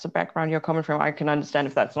if that's the background you're coming from. I can understand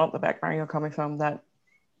if that's not the background you're coming from. That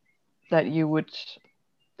you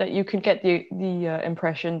can get the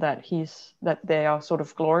impression that they are sort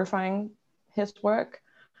of glorifying his work.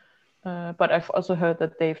 But I've also heard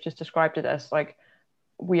that they've just described it as like,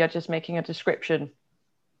 we are just making a description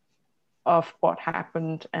of what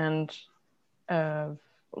happened and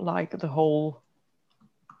like the whole,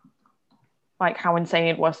 like how insane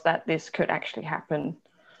it was that this could actually happen.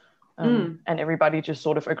 And everybody just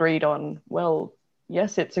sort of agreed on, well,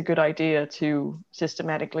 yes, it's a good idea to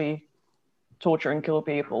systematically torture and kill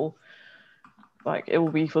people. Like it will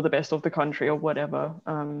be for the best of the country or whatever,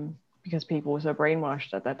 because people were so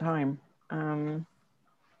brainwashed at that time.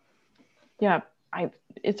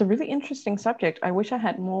 It's a really interesting subject. I wish I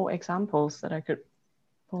had more examples that I could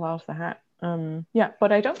pull out of the hat.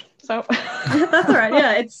 But I don't. So that's all right.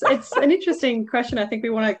 Yeah, it's an interesting question. I think we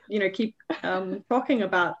want to keep talking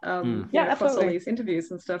about across all these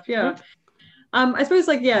interviews and stuff. Yeah. I suppose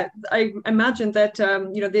I imagine that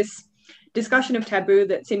this discussion of taboo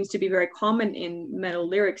that seems to be very common in metal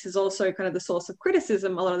lyrics is also kind of the source of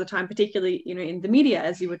criticism a lot of the time, particularly in the media,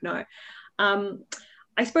 as you would know.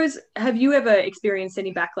 I suppose, have you ever experienced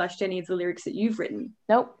any backlash to any of the lyrics that you've written?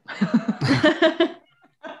 Nope.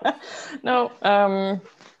 No.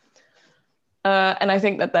 And I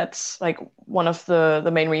think that's like one of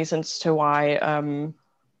the main reasons to why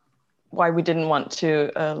we didn't want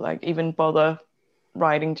to even bother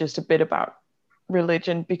writing just a bit about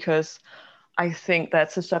religion, because I think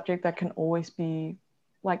that's a subject that can always be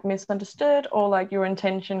like misunderstood, or like your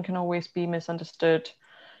intention can always be misunderstood.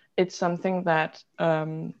 It's something that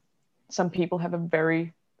some people have a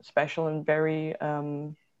very special and very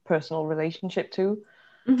personal relationship to.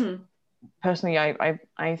 Personally,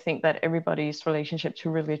 I think that everybody's relationship to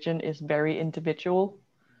religion is very individual.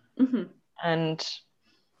 And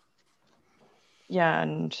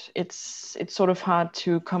it's sort of hard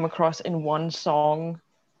to come across in one song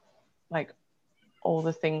like all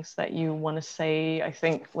the things that you want to say, I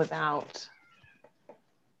think, without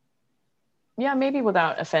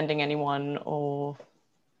offending anyone, or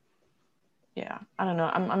I don't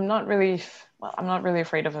know. I'm not really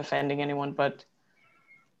afraid of offending anyone, but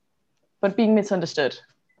being misunderstood,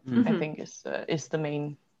 I think is the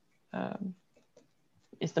main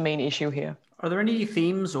issue here. Are there any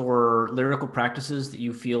themes or lyrical practices that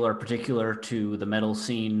you feel are particular to the metal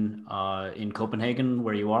scene in Copenhagen,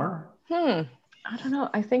 where you are? I don't know.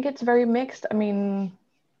 I think it's very mixed. I mean,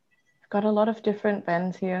 we've got a lot of different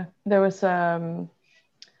bands here. There was there's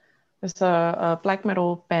a black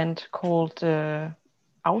metal band called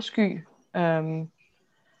Afsky,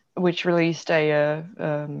 which released a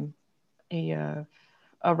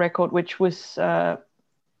record which was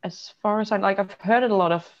as far as I've heard it a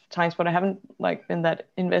lot of times, but I haven't been that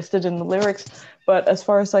invested in the lyrics. But as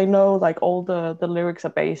far as I know, all the lyrics are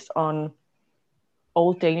based on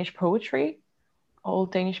old Danish poetry,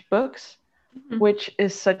 old Danish books, which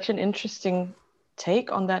is such an interesting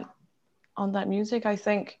take on that music. I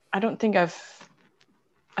don't think I've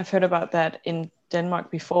heard about that in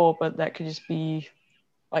Denmark before, but that could just be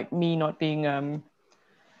like me not being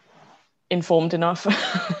informed enough.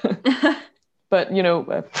 But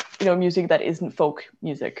music that isn't folk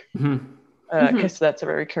music, because that's a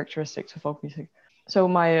very characteristic to folk music. So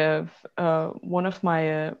my one of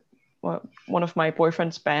my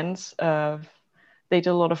boyfriend's bands, they did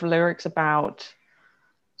a lot of lyrics about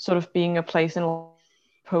sort of being a place in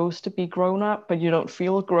supposed to be grown up, but you don't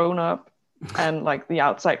feel grown up, and like the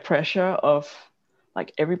outside pressure of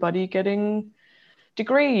like everybody getting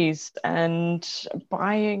degrees and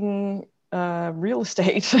buying real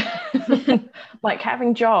estate, like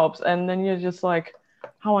having jobs, and then you're just like,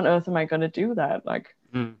 how on earth am I going to do that? Like,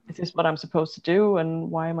 is this what I'm supposed to do, and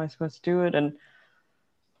why am I supposed to do it? And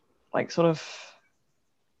like sort of,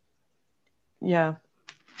 yeah,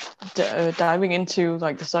 diving into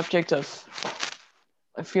like the subject of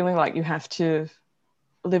feeling like you have to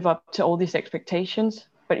live up to all these expectations,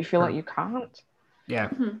 but you feel like you can't. Yeah.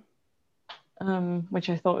 Which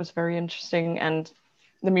I thought was very interesting, and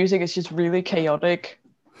the music is just really chaotic.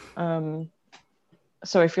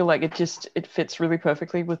 So I feel like it fits really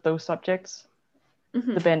perfectly with those subjects.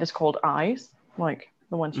 The band is called Eyes, like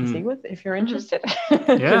the ones you see with, if you're interested.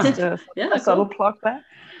 Yeah. Just a subtle plug there.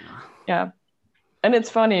 Yeah. And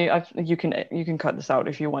it's funny, you can cut this out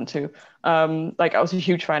if you want to. Like I was a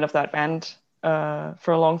huge fan of that band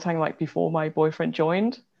for a long time, like before my boyfriend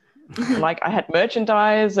joined. Like I had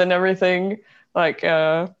merchandise and everything, like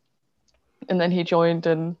and then he joined,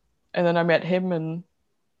 and then I met him, and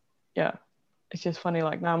yeah, it's just funny,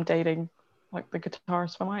 like now I'm dating like the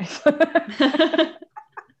guitarist from Ice.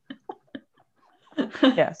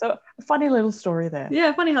 Yeah, so a funny little story there.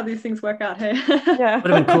 Yeah, funny how these things work out. Hey. Yeah,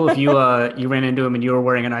 Would have been cool if you ran into him and you were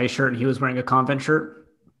wearing an Ice shirt and he was wearing a Konvent shirt.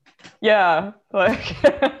 Yeah, like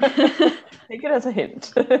take it as a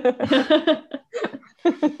hint.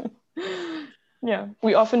 Yeah,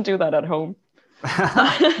 we often do that at home.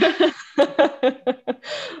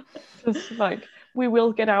 Just like, we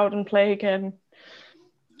will get out and play again.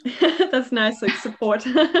 That's nice, like support.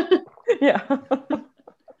 Yeah.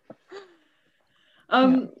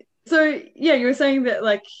 So yeah, you were saying that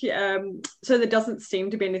like so there doesn't seem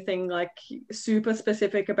to be anything like super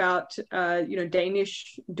specific about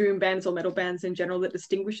Danish doom bands or metal bands in general that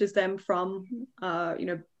distinguishes them from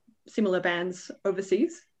similar bands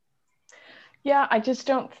overseas. Yeah, I just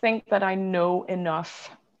don't think that I know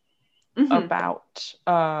enough about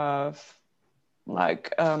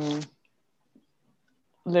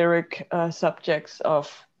lyric subjects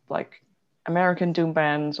of like American doom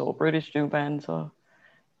bands or British doom bands or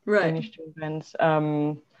Danish doom bands.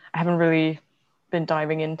 I haven't really been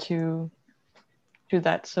diving into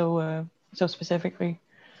that so specifically.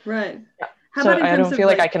 Right. Yeah. How so about in I terms don't of, feel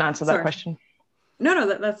like like I can answer that question. No,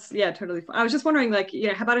 that's yeah, totally fine. I was just wondering, like,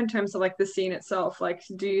 how about in terms of like the scene itself? Like,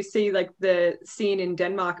 do you see like the scene in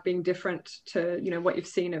Denmark being different to what you've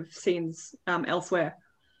seen of scenes elsewhere?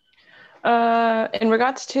 In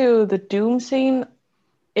regards to the doom scene,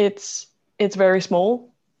 it's very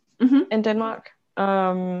small in Denmark.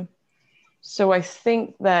 So I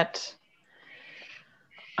think that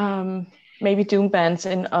maybe doom bands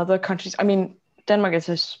in other countries. I mean, Denmark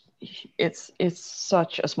is it's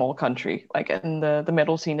such a small country. Like, and the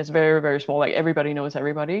metal scene is very, very small. Like, everybody knows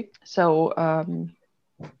everybody. So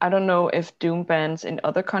I don't know if doom bands in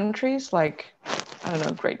other countries, like, I don't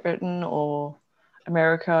know, Great Britain or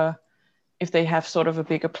America, if they have sort of a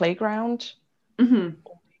bigger playground, if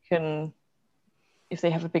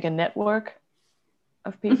they have a bigger network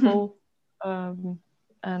of people, and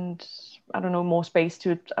I don't know, more space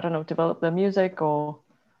to, I don't know, develop their music, or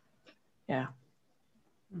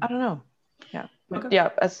I don't know. Yeah. Okay. Yeah,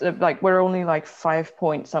 as like we're only like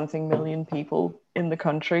 5-point-something million people in the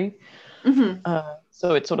country.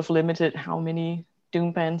 So it's sort of limited how many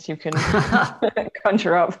doom bands you can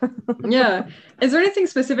conjure up. Yeah. Is there anything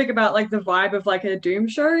specific about like the vibe of like a doom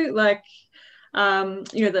show? Like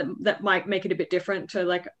that might make it a bit different to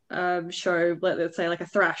like a show, let's say like a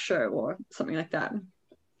thrash show or something like that?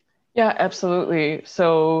 Yeah, absolutely.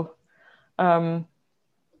 So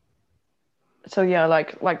yeah,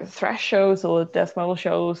 like thrash shows or death metal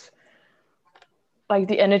shows, like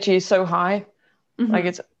the energy is so high. Like,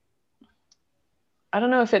 it's, I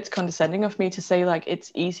don't know if it's condescending of me to say like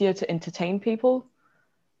it's easier to entertain people,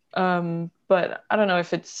 but I don't know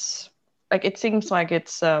if it's like, it seems like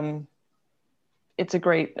it's a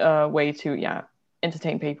great way to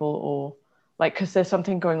entertain people, or like, because there's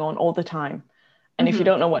something going on all the time, and if you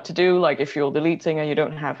don't know what to do, like if you're the lead singer, you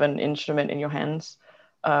don't have an instrument in your hands,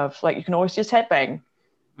 like you can always just headbang,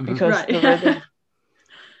 because the rhythm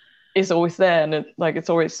is always there, and it's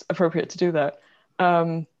always appropriate to do that.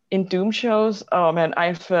 in Doom shows, oh man,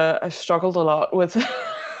 I've struggled a lot with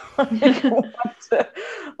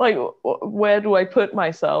like, where do I put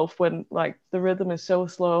myself when like the rhythm is so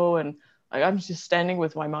slow and like I'm just standing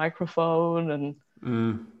with my microphone and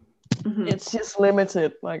it's just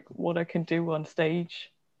limited like what I can do on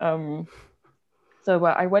stage. So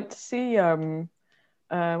I went to see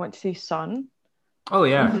Sun. Oh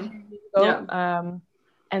yeah.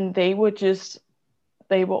 And they were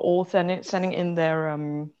all standing in their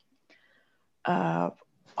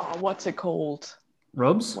what's it called?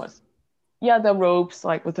 Robes? Yeah, their robes,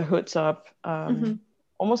 like with the hoods up,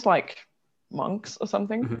 almost like monks or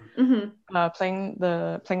something, playing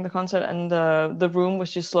the concert, and the room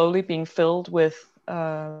was just slowly being filled with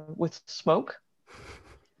smoke.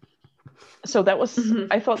 So that was,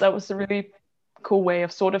 I thought that was a really cool way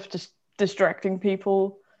of sort of just distracting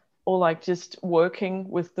people, or like just working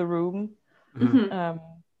with the room.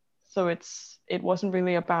 So it wasn't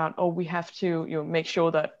really about, oh, we have to make sure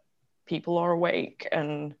that people are awake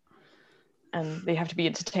and they have to be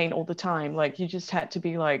entertained all the time. Like you just had to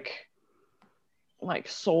be like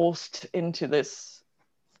sourced into this,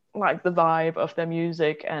 like the vibe of their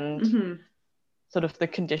music and sort of the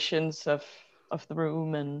conditions of the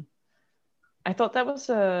room. And I thought that was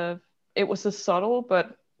it was a subtle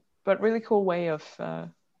but really cool way of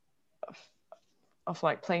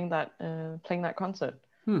like playing that concert.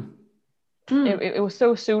 It was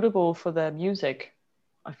so suitable for their music,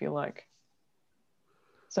 I feel like.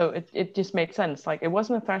 So it just made sense. Like it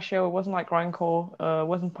wasn't a thrash show, it wasn't like grindcore, it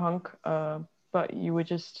wasn't punk, but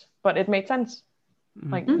it made sense.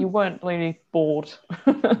 Like you weren't really bored,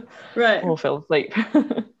 right, or fell asleep.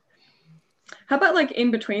 How about like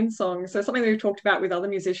in between songs? So something that we've talked about with other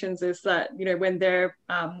musicians is that, when they're,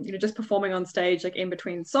 just performing on stage, like in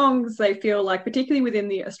between songs, they feel like, particularly within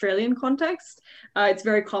the Australian context, it's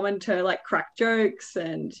very common to like crack jokes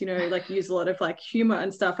and, like use a lot of like humor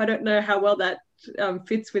and stuff. I don't know how well that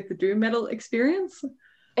fits with the doom metal experience.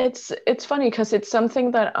 It's funny because it's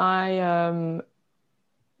something that I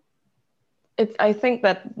think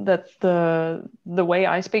that the way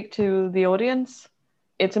I speak to the audience,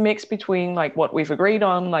 it's a mix between like what we've agreed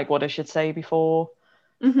on, like what I should say before,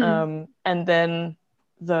 and then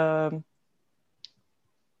the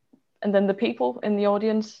people in the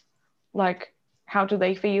audience, like how do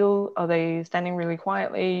they feel? Are they standing really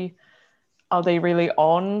quietly? Are they really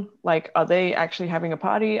on? Like, are they actually having a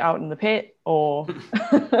party out in the pit? Or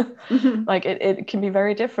like it can be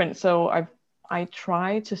very different. So I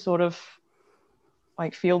try to sort of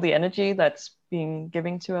like feel the energy that's being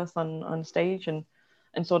given to us on stage and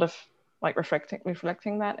sort of like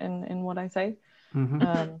reflecting that in what I say.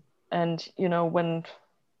 And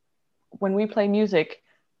when we play music,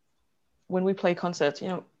 when we play concerts,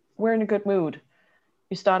 we're in a good mood.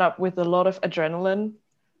 You start up with a lot of adrenaline,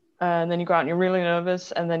 and then you go out and you're really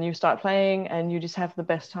nervous, and then you start playing and you just have the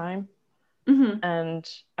best time. And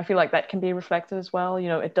I feel like that can be reflected as well.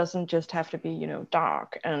 It doesn't just have to be,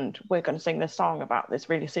 dark and we're going to sing this song about this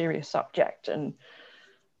really serious subject, and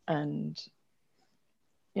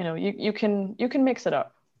you can mix it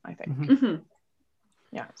up, I think.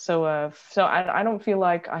 Yeah. So I don't feel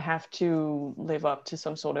like I have to live up to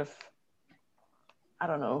some sort of, I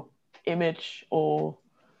don't know, image or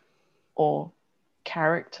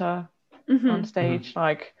character on stage.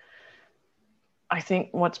 Like, I think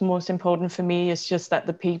what's most important for me is just that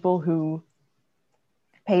the people who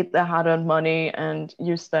paid their hard-earned money and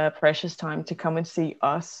used their precious time to come and see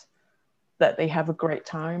us, that they have a great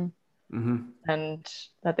time, and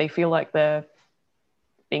that they feel like they're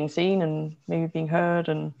being seen and maybe being heard.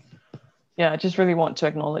 And yeah, I just really want to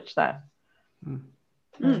acknowledge that.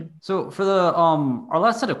 So for the our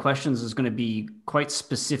last set of questions is going to be quite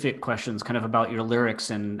specific questions, kind of about your lyrics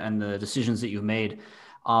and the decisions that you've made.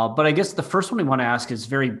 But I guess the first one we want to ask is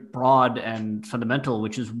very broad and fundamental,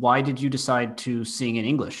 which is, why did you decide to sing in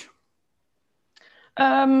English?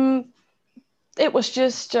 It was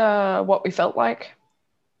just what we felt like.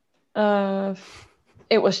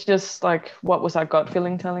 It was just like, what was our gut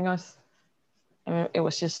feeling telling us? I mean,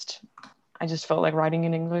 I just felt like writing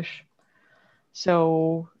in English.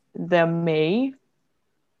 So there may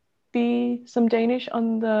be some Danish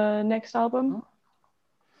on the next album.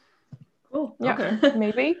 Cool. Yeah, okay.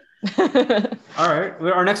 Maybe. All right.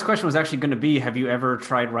 Well, our next question was actually going to be, have you ever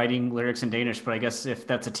tried writing lyrics in Danish? But I guess if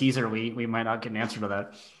that's a teaser, we might not get an answer to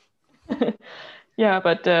that. Yeah,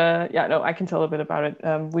 but no, I can tell a bit about it.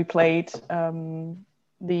 We played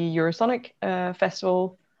the Eurosonic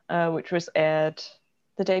festival, which was aired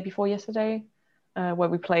the day before yesterday, where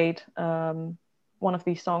we played one of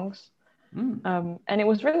these songs. And it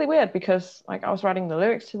was really weird because like I was writing the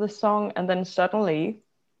lyrics to this song, and then suddenly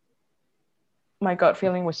my gut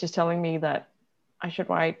feeling was just telling me that I should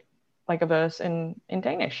write like a verse in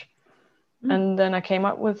Danish. And then I came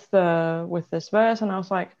up with this verse, and I was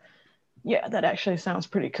like, yeah, that actually sounds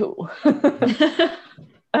pretty cool.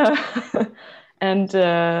 And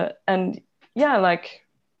yeah, like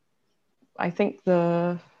I think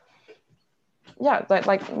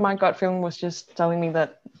like my gut feeling was just telling me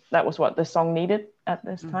that was what the song needed at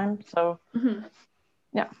this time. So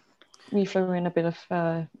yeah, we threw in a bit of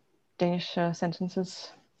Danish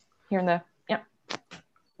sentences here and there. Yeah.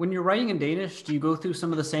 When you're writing in Danish, do you go through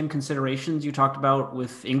some of the same considerations you talked about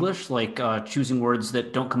with English, like choosing words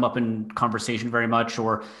that don't come up in conversation very much,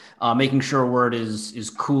 or making sure a word is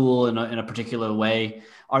cool in a particular way?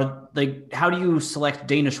 How do you select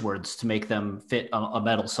Danish words to make them fit a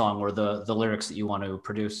metal song or the lyrics that you want to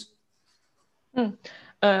produce? It's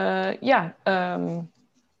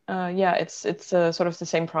sort of the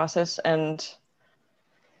same process, and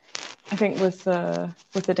I think with the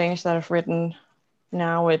Danish that I've written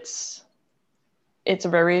now, it's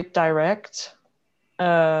very direct.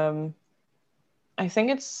 I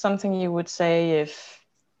think it's something you would say if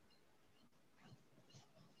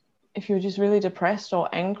you're just really depressed or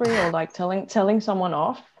angry or like telling someone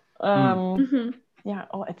off. Yeah,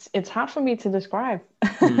 it's hard for me to describe.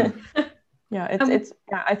 Yeah,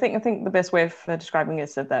 I think the best way of describing it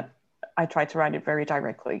is that I try to write it very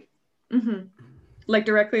directly. Like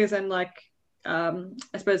directly as in like I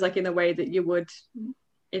suppose like in the way that you would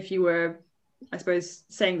if you were, I suppose,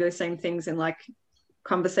 saying those same things in like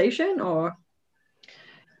conversation, or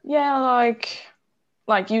yeah,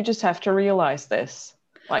 like you just have to realize this,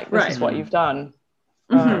 like this is what you've done,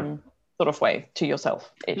 sort of way to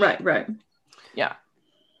yourself. Right. Yeah.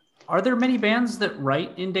 Are there many bands that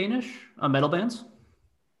write in Danish, metal bands?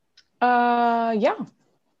 Yeah,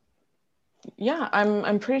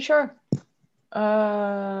 I'm pretty sure.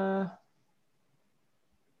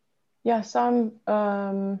 Yeah, some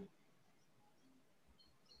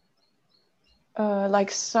like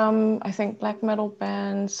some, I think, black metal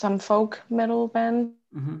bands, some folk metal band.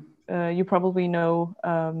 You probably know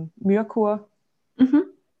Myrkur.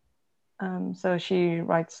 So she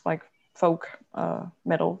writes like folk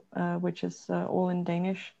metal, which is all in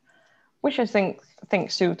Danish, which I think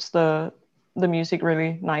suits the music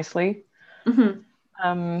really nicely.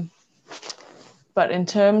 But in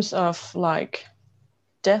terms of like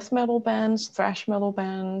death metal bands, thrash metal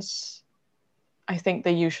bands, I think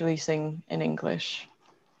they usually sing in English.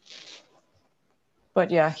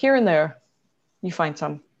 But yeah, here and there, you find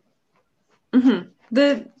some.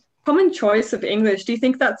 The common choice of English, do you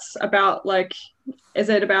think that's about like, is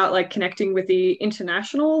it about like connecting with the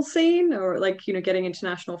international scene, or like, you know, getting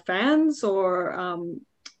international fans, or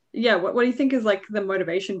what do you think is like the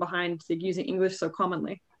motivation behind like, using English so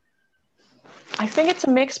commonly? I think it's a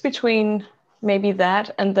mix between maybe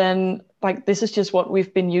that and then like this is just what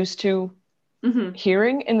we've been used to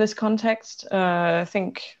hearing in this context. I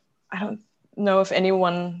think I don't know if any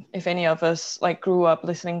of us like grew up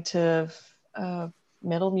listening to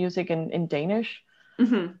metal music in Danish.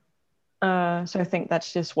 So I think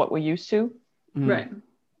that's just what we're used to. Right.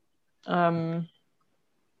 Yeah,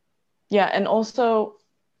 and also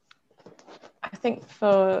I think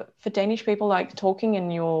for Danish people, like talking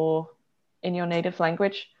in your native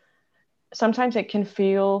language, sometimes it can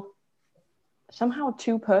feel somehow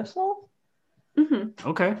too personal.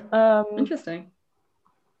 Okay. Interesting.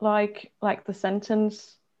 Like the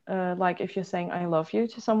sentence, like if you're saying "I love you"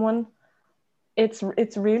 to someone, it's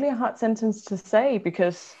really a hard sentence to say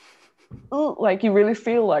because, like you really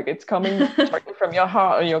feel like it's coming directly from your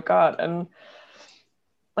heart or your gut, and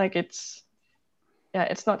like it's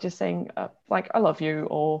not just saying like "I love you"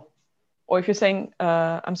 or if you're saying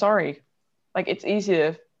 "I'm sorry," like it's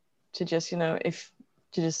easier to just to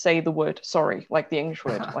just say the word sorry, like the English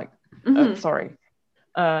word, like sorry,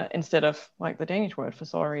 instead of like the Danish word for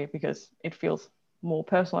sorry, because it feels more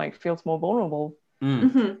personal, like it feels more vulnerable.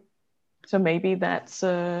 So maybe that's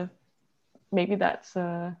an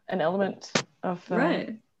element of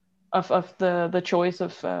the choice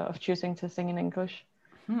of choosing to sing in English.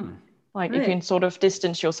 Like you can sort of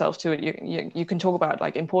distance yourself to it. You can talk about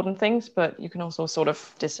like important things, but you can also sort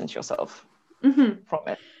of distance yourself from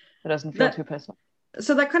it. It doesn't feel too personal.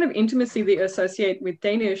 So that kind of intimacy that you associate with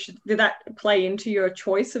Danish, did that play into your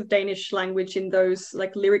choice of Danish language in those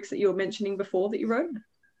like lyrics that you were mentioning before that you wrote?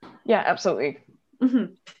 Yeah, absolutely.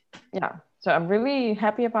 Yeah, so I'm really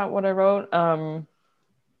happy about what I wrote,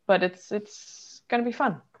 but it's gonna be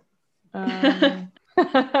fun to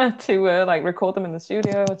like record them in the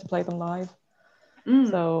studio, to play them live.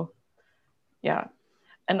 So yeah,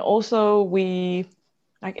 and also we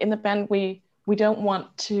like in the band we don't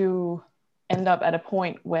want to end up at a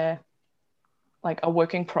point where like our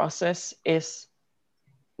working process is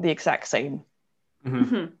the exact same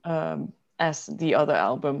as the other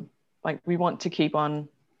album. Like we want to keep on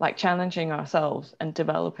like challenging ourselves and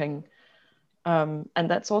developing, and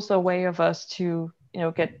that's also a way of us to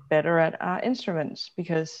get better at our instruments,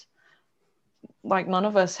 because like none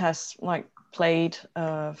of us has like played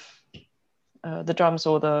the drums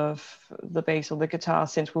or the bass or the guitar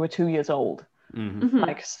since we were 2 years old,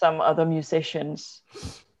 like some other musicians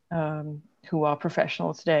who are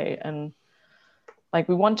professional today. And like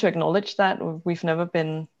we want to acknowledge that. We've never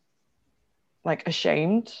been like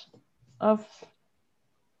ashamed of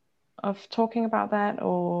talking about that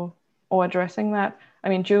or addressing that. I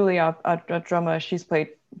mean, Julie, our drummer, she's played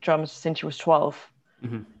drums since she was 12.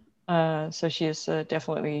 So she is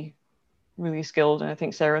definitely really skilled. And I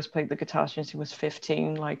think Sarah's played the guitar since she was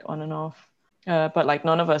 15, like on and off. But like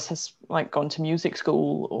none of us has like gone to music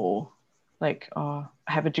school or like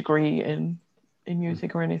have a degree in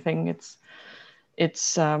music or anything.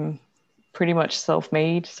 It's pretty much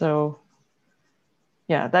self-made. So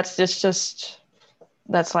yeah, that's just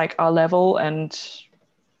that's like our level. And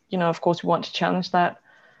of course we want to challenge that.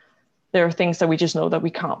 There are things that we just know that we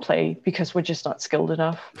can't play because we're just not skilled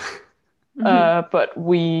enough. But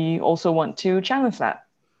we also want to challenge that,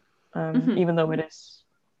 even though it is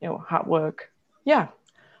hard work. Yeah.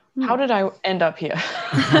 How did I end up here?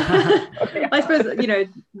 Okay. I suppose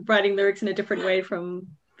writing lyrics in a different way from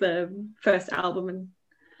the first album and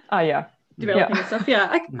developing and stuff.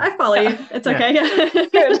 Yeah, I follow you. It's okay.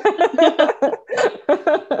 Good.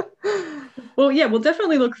 Well, yeah, we'll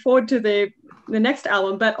definitely look forward to the next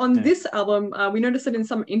album. But on this album, we noticed that in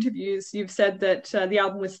some interviews you've said that the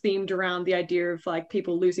album was themed around the idea of like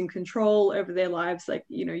people losing control over their lives, like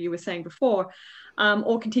you were saying before,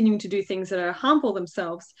 or continuing to do things that are harmful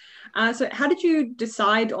themselves. So how did you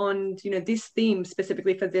decide on this theme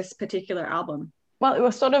specifically for this particular album? Well, it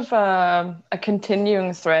was sort of a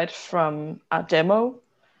continuing thread from our demo,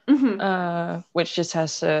 which just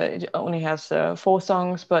has it only has 4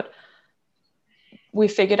 songs, but we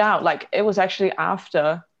figured out, like, it was actually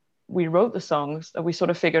after we wrote the songs that we sort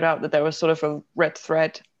of figured out that there was sort of a red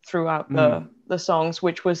thread throughout the songs,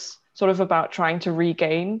 which was sort of about trying to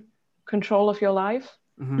regain control of your life.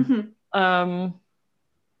 And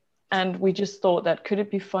we just thought that could it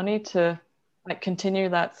be funny to like continue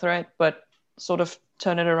that thread, but sort of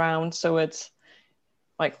turn it around so it's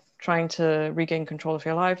like trying to regain control of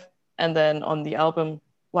your life, and then on the album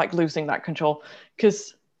like losing that control,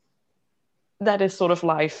 because that is sort of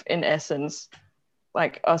life in essence.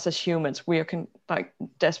 Like us as humans, we are like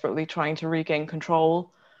desperately trying to regain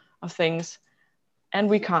control of things, and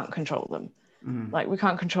we can't control them. Like we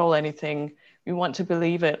can't control anything. We want to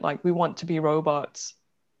believe it, like we want to be robots,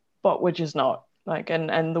 but we're just not. Like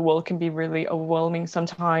and the world can be really overwhelming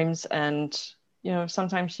sometimes, and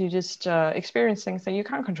sometimes you just experience things that you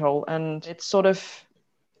can't control, and it's sort of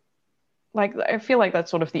like, I feel like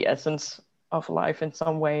that's sort of the essence of life in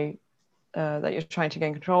some way. That you're trying to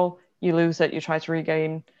gain control, you lose it, you try to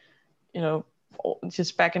regain,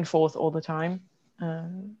 just back and forth all the time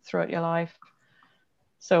throughout your life.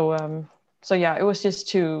 So yeah, it was just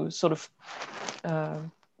to sort of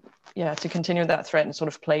to continue that thread and sort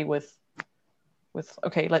of play with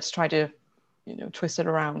okay, let's try to twist it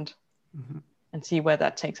around and see where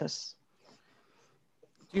that takes us.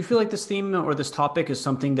 Do you feel like this theme or this topic is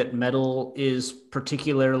something that metal is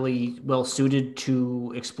particularly well suited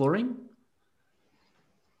to exploring?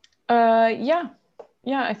 Yeah,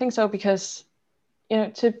 I think so, because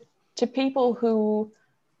to people who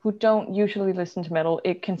don't usually listen to metal,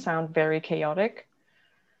 it can sound very chaotic,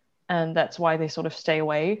 and that's why they sort of stay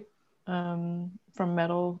away from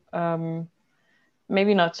metal.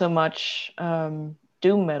 Maybe not so much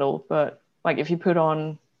doom metal, but like if you put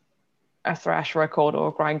on a thrash record or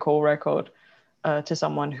a grindcore record to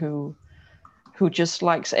someone who just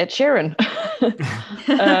likes Ed Sheeran,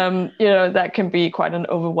 that can be quite an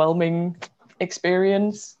overwhelming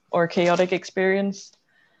experience or chaotic experience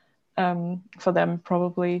for them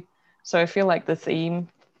probably. So I feel like the theme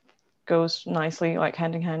goes nicely like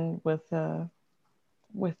hand in hand with the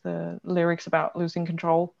lyrics about losing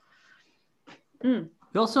control. We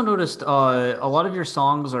also noticed a lot of your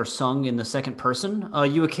songs are sung in the second person.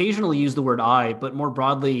 You occasionally use the word I, but more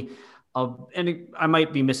broadly, I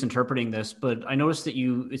might be misinterpreting this, but I noticed that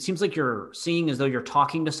it seems like you're singing as though you're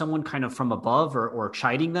talking to someone kind of from above or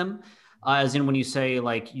chiding them, as in when you say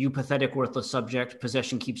like, you pathetic, worthless subject,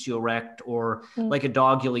 possession keeps you erect, or like a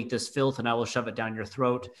dog, you'll eat this filth and I will shove it down your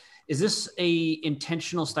throat. Is this a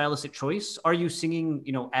intentional stylistic choice? Are you singing,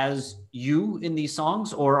 as you in these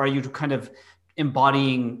songs, or are you kind of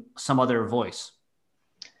embodying some other voice?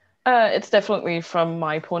 It's definitely from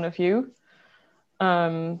my point of view,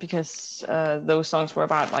 because those songs were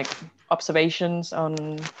about like observations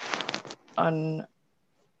on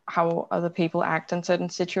how other people act in certain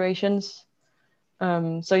situations.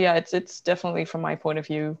 So yeah, it's definitely from my point of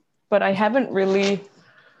view. But I haven't really,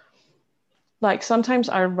 like, sometimes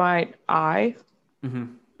I write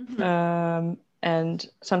and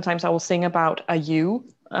sometimes I will sing about a you.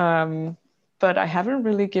 But I haven't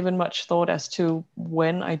really given much thought as to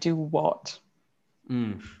when I do what.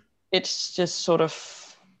 It's just sort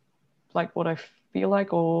of like what I feel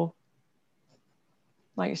like, or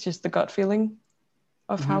like it's just the gut feeling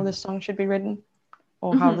of how this song should be written,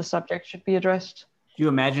 or how the subject should be addressed. Do you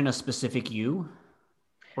imagine a specific you?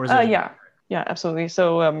 Or is it Yeah, absolutely.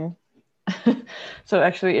 So so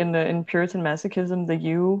actually in Puritan Masochism, the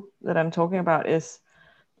you that I'm talking about is,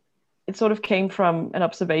 it sort of came from an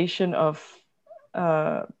observation of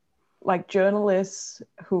like journalists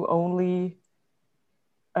who only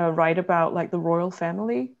write about like the royal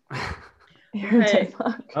family here in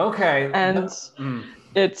Denmark. Okay. And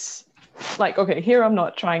it's like, okay, here I'm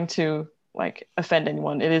not trying to like offend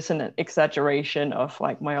anyone. It is an exaggeration of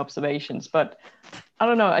like my observations, but I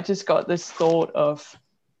don't know, I just got this thought of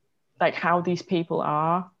like how these people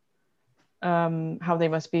are, how they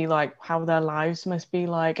must be like, how their lives must be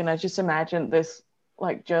like. And I just imagined this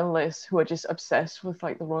like journalists who are just obsessed with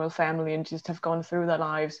like the royal family and just have gone through their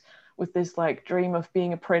lives with this like dream of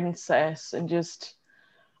being a princess and just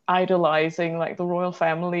idolizing like the royal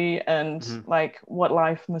family and like what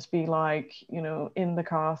life must be like, you know, in the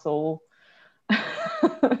castle.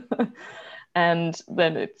 And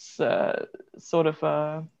then it's sort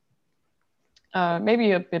of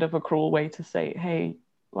maybe a bit of a cruel way to say, hey,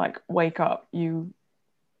 like, wake up, you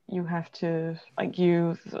have to, like,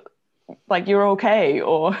 you're okay,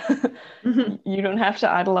 or you don't have to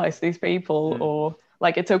idolize these people, or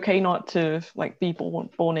like it's okay not to like be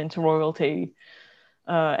born into royalty,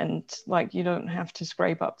 and like you don't have to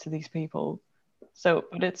scrape up to these people. So,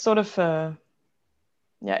 but it's sort of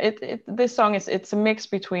yeah, this song it's a mix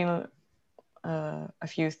between a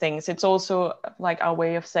few things. It's also like our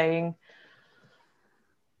way of saying,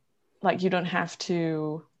 like, you don't have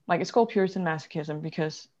to, like, it's called Puritan masochism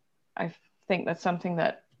because I think that's something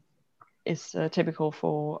that is typical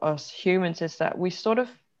for us humans, is that we sort of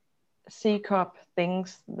seek up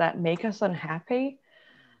things that make us unhappy.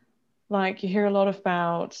 Like, you hear a lot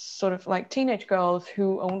about sort of like teenage girls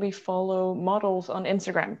who only follow models on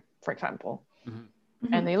Instagram, for example.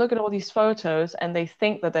 And they look at all these photos and they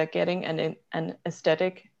think that they're getting an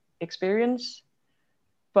aesthetic experience,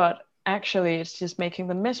 but actually it's just making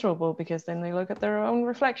them miserable, because then they look at their own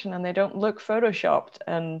reflection and they don't look photoshopped,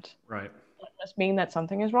 and right. that must mean that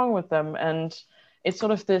something is wrong with them. And it's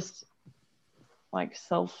sort of this like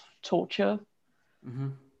self-torture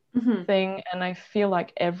thing. And I feel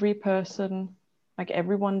like every person, like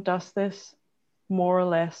everyone does this more or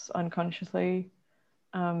less unconsciously.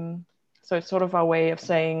 So it's sort of our way of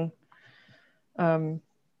saying,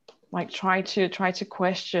 like, try to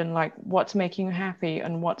question like what's making you happy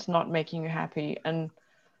and what's not making you happy, and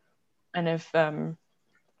if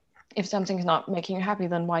something's not making you happy,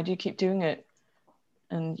 then why do you keep doing it?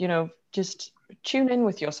 And, you know, just tune in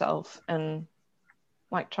with yourself and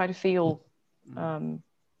like try to feel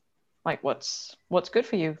like what's good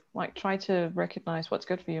for you. Like, try to recognize what's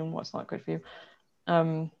good for you and what's not good for you.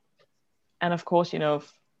 And of course, you know,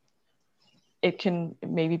 it can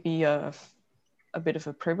maybe be a bit of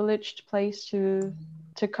a privileged place to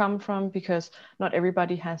come from, because not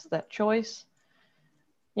everybody has that choice.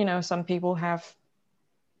 You know, some people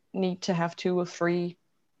need to have 2 or 3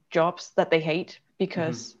 jobs that they hate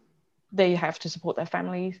because they have to support their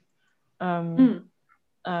families.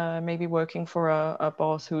 Maybe working for a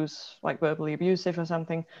boss who's like verbally abusive or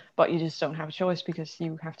something, but you just don't have a choice because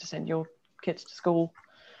you have to send your kids to school,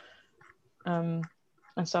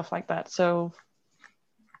 and stuff like that. So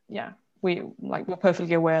yeah, we're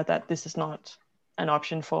perfectly aware that this is not an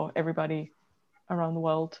option for everybody around the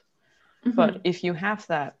world. But if you have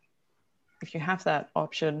that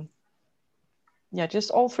option, yeah,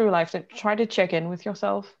 just all through life, try to check in with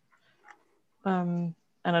yourself. And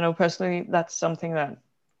I know personally that's something that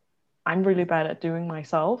I'm really bad at doing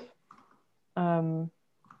myself.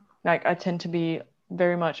 Like, I tend to be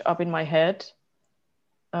very much up in my head,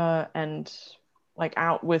 and like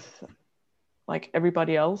out with like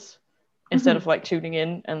everybody else, instead of like tuning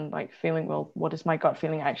in and like feeling, well, what is my gut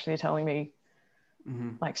feeling actually telling me?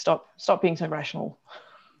 Like, stop being so rational.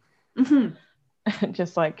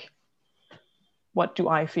 Just like, what do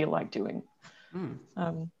I feel like doing?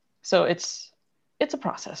 So it's a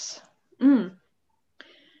process.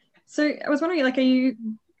 So I was wondering, like, are you,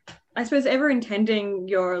 I suppose, ever intending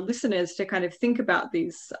your listeners to kind of think about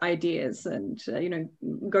these ideas and,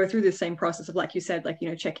 go through the same process of, like you said, like,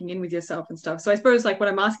 checking in with yourself and stuff. So I suppose, like, what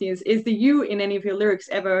I'm asking is the you in any of your lyrics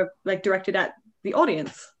ever, like, directed at the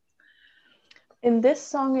audience? In this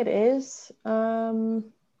song, it is. And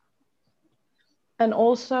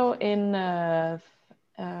also in a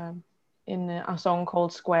song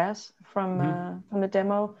called Squares from the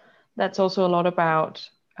demo, that's also a lot about,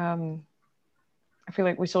 I feel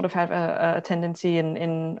like we sort of have a tendency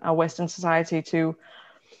in our Western society to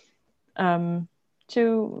try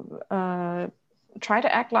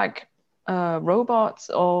to act like robots,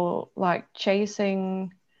 or like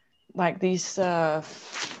chasing like these, how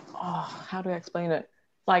do I explain it?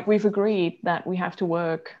 Like, we've agreed that we have to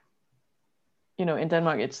work, in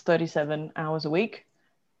Denmark, it's 37 hours a week.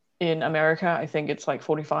 In America, I think it's like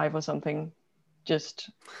 45 or something, just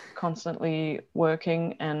constantly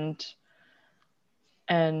working. And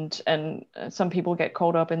some people get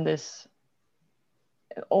caught up in this,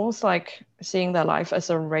 almost like seeing their life as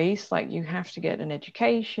a race. Like, you have to get an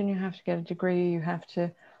education, you have to get a degree, you have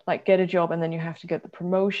to like get a job, and then you have to get the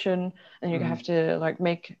promotion, and you have to like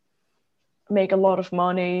make a lot of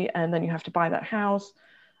money, and then you have to buy that house,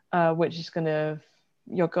 which is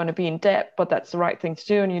you're gonna be in debt, but that's the right thing to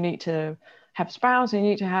do. And you need to have a spouse, and you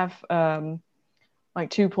need to have like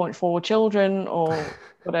 2.4 children or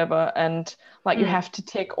whatever, and like you have to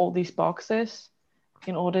tick all these boxes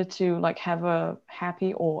in order to like have a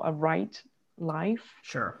happy or a right life.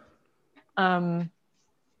 Sure. And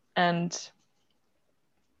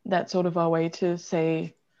that's sort of our way to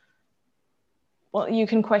say, well, you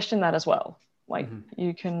can question that as well. Like,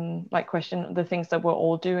 you can like question the things that we're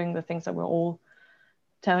all doing, the things that we're all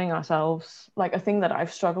telling ourselves. Like, a thing that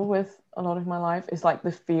I've struggled with a lot of my life is like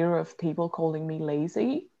the fear of people calling me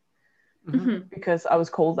lazy, because I was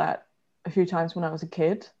called that a few times when I was a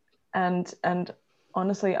kid. And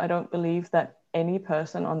honestly, I don't believe that any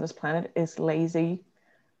person on this planet is lazy.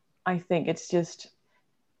 I think it's just,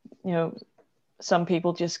 some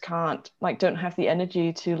people just don't have the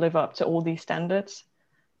energy to live up to all these standards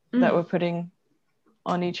that we're putting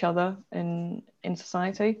on each other in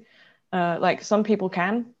society. Like, some people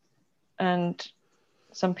can, and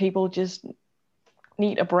some people just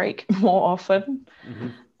need a break more often.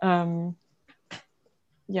 So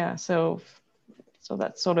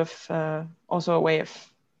that's sort of also a way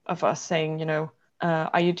of us saying,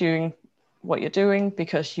 are you doing what you're doing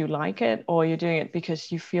because you like it, or you're doing it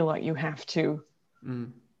because you feel like you have to?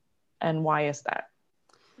 And why is that?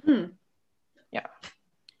 Yeah.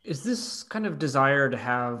 Is this kind of desire to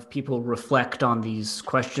have people reflect on these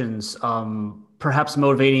questions perhaps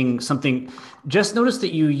motivating something? Just notice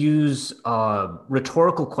that you use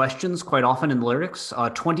rhetorical questions quite often in the lyrics,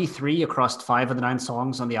 23 across 5 of the 9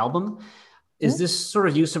 songs on the album. Is this sort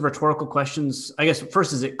of use of rhetorical questions, I guess,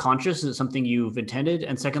 first, is it conscious? Is it something you've intended?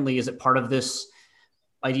 And secondly, is it part of this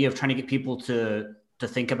idea of trying to get people to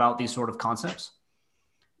think about these sort of concepts?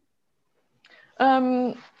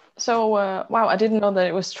 Wow, I didn't know that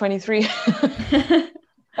it was 23.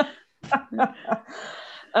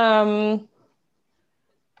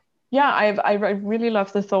 I really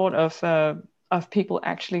love the thought of people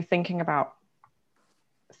actually thinking about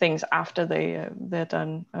things after they're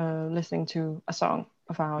done listening to a song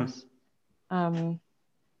of ours.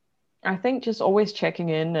 I think just always checking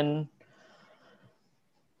in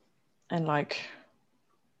and like,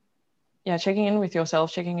 checking in with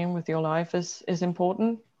yourself, checking in with your life is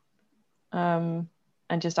important. And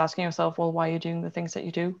just asking yourself, well, why are you doing the things that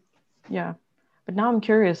you do? Yeah. But now I'm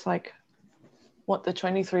curious, like, what the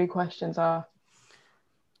 23 questions are.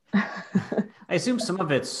 I assume some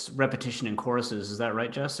of it's repetition in choruses. Is that right,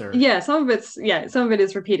 Jess? Or? Yeah, some of it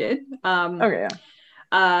is repeated. Okay,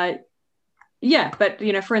 yeah. But,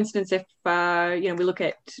 for instance, if, we look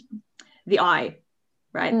at the I,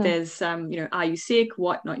 right? There's, are you sick?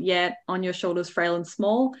 What, not yet? On your shoulders, frail and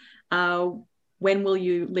small. When will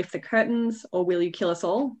you lift the curtains, or will you kill us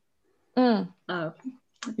all? Yeah.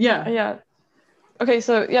 Okay,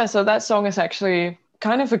 so that song is actually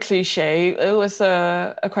kind of a cliche. It was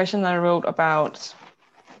a question that I wrote about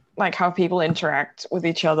like how people interact with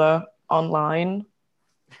each other online.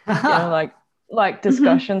 Like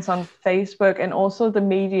discussions on Facebook, and also the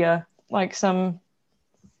media, like some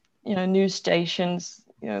news stations,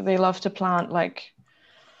 they love to plant like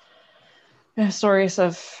stories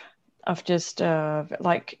of just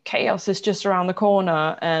like chaos is just around the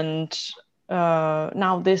corner, and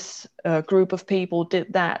now this group of people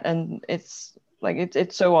did that, and it's like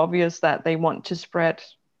it's so obvious that they want to spread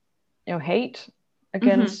hate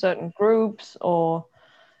against certain groups, or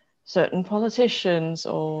certain politicians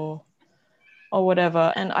or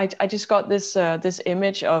whatever. And I just got this this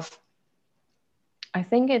image of, I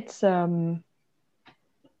think it's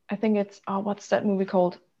what's that movie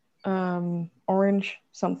called? Orange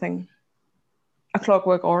something. A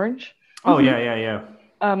Clockwork Orange. Oh yeah.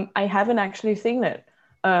 I haven't actually seen it.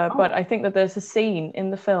 But I think that there's a scene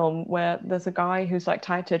in the film where there's a guy who's like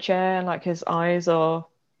tied to a chair and like his eyes are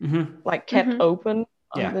like kept open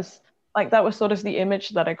on Yeah. this. Like that was sort of the image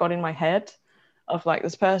that I got in my head of like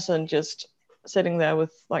this person just sitting there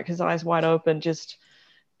with like his eyes wide open, just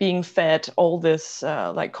being fed all this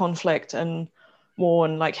like conflict and war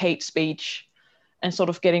and like hate speech, and sort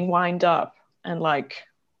of getting wind up and like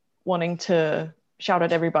wanting to shout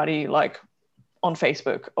at everybody like on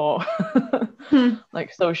Facebook or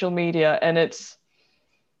like social media. And it's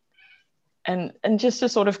and just to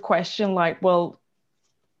sort of question like, well,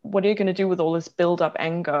 what are you going to do with all this build up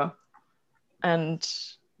anger? And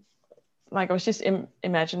like I was just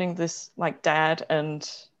imagining this like dad and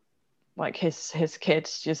like his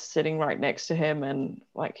kids just sitting right next to him, and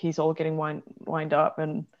like he's all getting wind up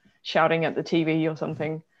and shouting at the TV or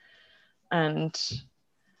something. And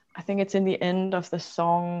I think it's in the end of the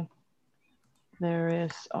song. There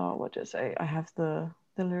is, what does it say? I have the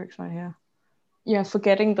lyrics right here. Yeah,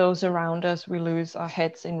 forgetting those around us, we lose our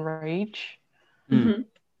heads in rage.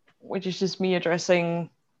 Which is just me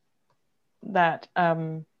addressing that,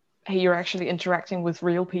 hey, you're actually interacting with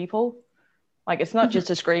real people. Like it's not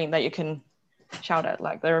just a screen that you can shout at.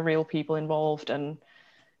 Like there are real people involved, and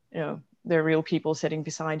you know there are real people sitting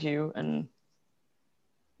beside you, and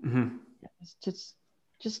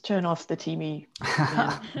just turn off the TV.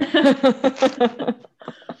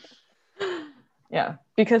 Yeah,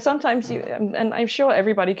 because sometimes you, and I'm sure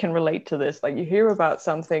everybody can relate to this, like you hear about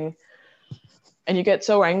something and you get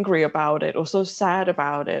so angry about it or so sad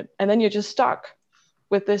about it, and then you're just stuck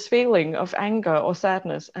with this feeling of anger or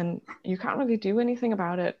sadness, and you can't really do anything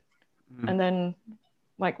about it. And then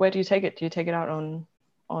like, where do you take it? Do you take it out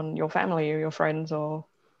on your family or your friends or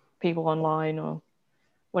people online or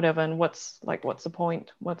whatever? And what's the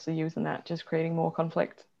point? What's the use in that? Just creating more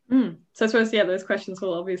conflict. So I suppose, yeah, those questions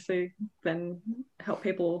will obviously then help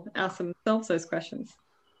people ask themselves those questions.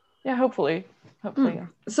 Yeah, hopefully. Yeah.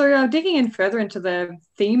 So digging in further into the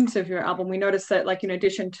themes of your album, we noticed that, like, in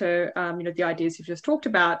addition to the ideas you've just talked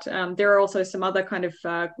about, there are also some other kind of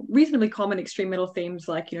reasonably common extreme metal themes,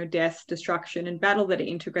 like death, destruction, and battle that are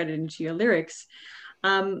integrated into your lyrics.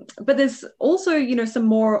 But there's also, some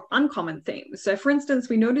more uncommon themes. So, for instance,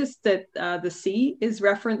 we noticed that the sea is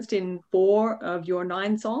referenced in 4 of your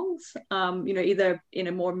 9 songs, either in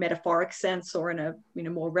a more metaphoric sense or in a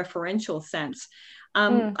more referential sense.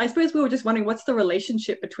 I suppose we were just wondering, what's the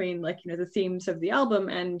relationship between, like, the themes of the album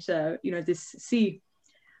and, this sea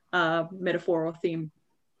metaphor or theme?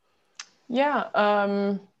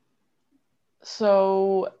 Yeah.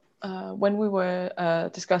 So when we were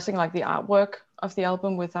discussing like the artwork of the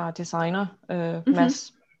album with our designer,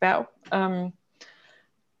 Mads Berg,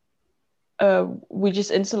 we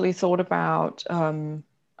just instantly thought about,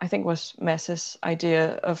 I think it was Mads's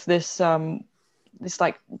idea of this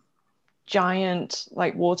like giant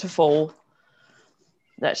like waterfall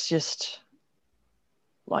that's just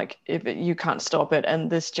like, if you can't stop it, and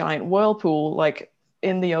this giant whirlpool like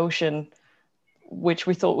in the ocean, which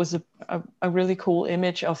we thought was a really cool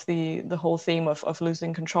image of the whole theme of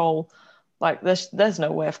losing control. Like there's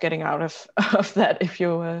no way of getting out of that if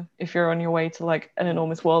you're on your way to like an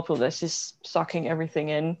enormous whirlpool that's just sucking everything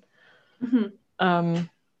in.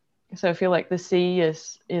 So I feel like the sea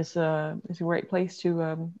is a great place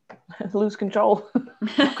to lose control.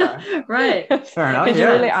 Right. Fair enough. Because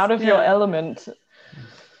you're really out of your element.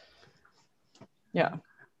 Yeah.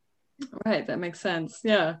 Right, that makes sense.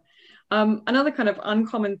 Yeah. Another kind of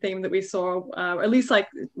uncommon theme that we saw, or at least like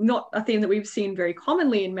not a theme that we've seen very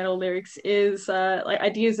commonly in metal lyrics, is like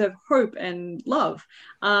ideas of hope and love,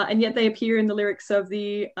 and yet they appear in the lyrics of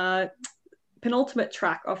the penultimate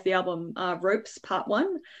track of the album, Ropes Part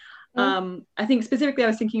 1. I think specifically I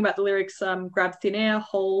was thinking about the lyrics, grab thin air,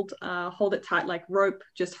 hold it tight like rope,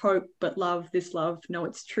 just hope, but love, this love, know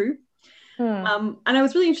it's true. And I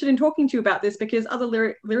was really interested in talking to you about this because other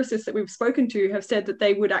lyricists that we've spoken to have said that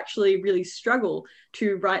they would actually really struggle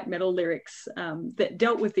to write metal lyrics that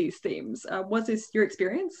dealt with these themes. Was this your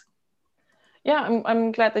experience? Yeah,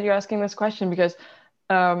 I'm glad that you're asking this question, because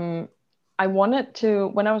I wanted to,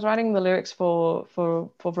 when I was writing the lyrics for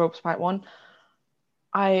Ropes Part 1,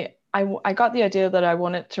 I got the idea that I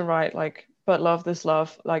wanted to write like, but love, this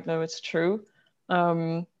love, like, no, it's true.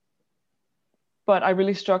 But I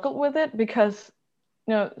really struggled with it because,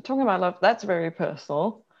 talking about love, that's very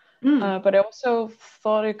personal. But I also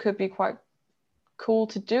thought it could be quite cool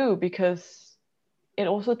to do because it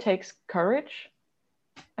also takes courage,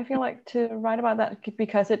 I feel like, to write about that,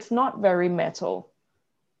 because it's not very metal,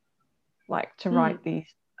 like to write these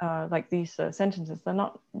sentences. They're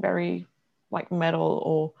not very like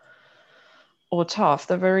metal or tough.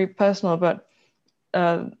 They're very personal. But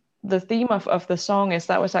the theme of the song is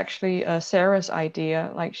that was actually Sarah's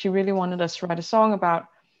idea. Like, she really wanted us to write a song about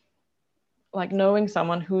like knowing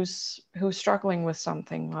someone who's struggling with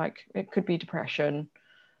something, like it could be depression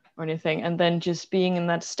or anything, and then just being in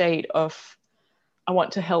that state of, I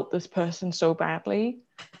want to help this person so badly,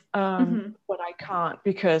 but I can't,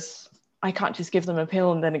 because I can't just give them a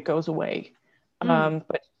pill and then it goes away.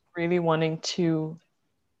 But really wanting to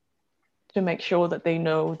make sure that they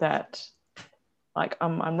know that, like,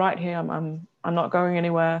 I'm right here, I'm not going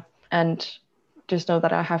anywhere, and just know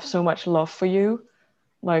that I have so much love for you,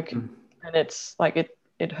 like, and it's like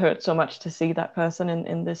it hurts so much to see that person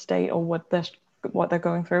in this state, or what they're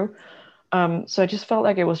going through. So I just felt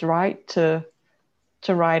like it was right to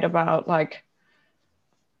write about like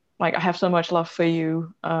I have so much love for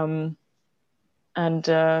you, and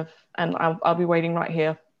I'll be waiting right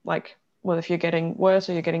here. Like, well, if you're getting worse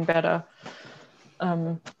or you're getting better,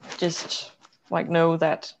 just like know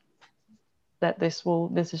that this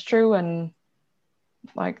is true, and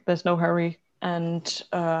like there's no hurry, and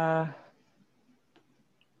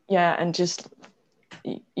and just,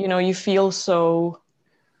 you know, you feel so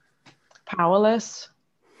powerless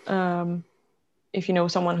if you know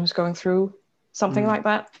someone who's going through something like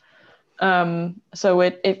that. So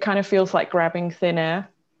it kind of feels like grabbing thin air,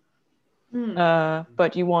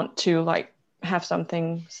 but you want to like have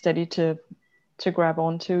something steady to grab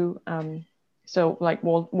onto. So like,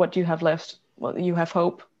 well, what do you have left? Well, you have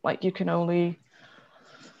hope. Like, you can only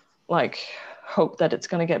like hope that it's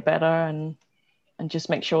going to get better, and just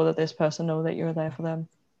make sure that this person know that you're there for them.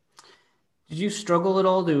 Did you struggle at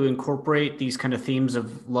all to incorporate these kind of themes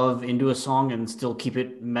of love into a song and still keep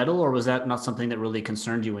it metal, or was that not something that really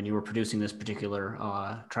concerned you when you were producing this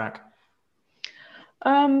particular track?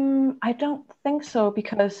 I don't think so,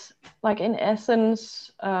 because like in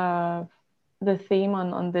essence, the theme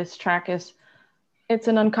on this track is, it's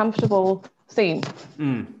an uncomfortable theme.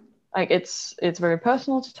 Like, it's very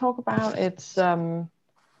personal to talk about. It's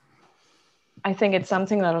I think it's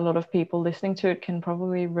something that a lot of people listening to it can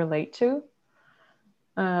probably relate to,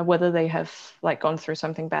 whether they have like gone through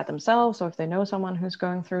something bad themselves, or if they know someone who's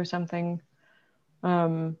going through something.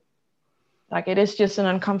 Like, it is just an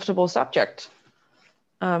uncomfortable subject,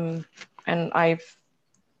 and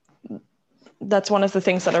that's one of the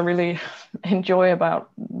things that I really enjoy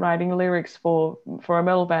about writing lyrics for a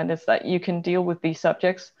metal band, is that you can deal with these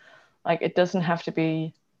subjects. Like, it doesn't have to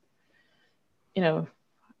be, you know,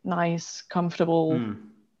 nice, comfortable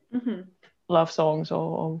love songs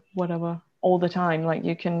or whatever all the time. Like,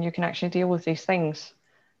 you can actually deal with these things,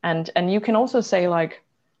 and you can also say like,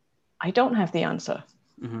 I don't have the answer.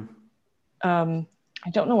 I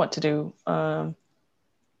don't know what to do,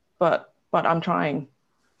 but I'm trying.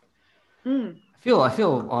 I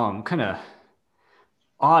feel kind of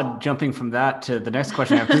odd jumping from that to the next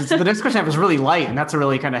question I have, because the next question I have is really light, and that's a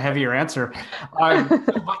really kind of heavier answer.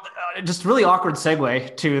 Just really awkward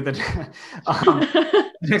segue to the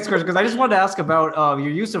next question, because I just wanted to ask about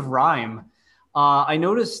your use of rhyme. I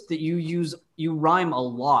noticed that you rhyme a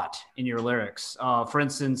lot in your lyrics. For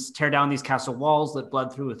instance, tear down these castle walls, let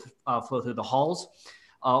blood flow through the halls.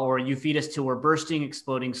 Or you feed us till we're bursting,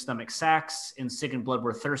 exploding stomach sacks, in sick and blood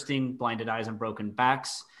we're thirsting, blinded eyes and broken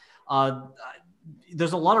backs.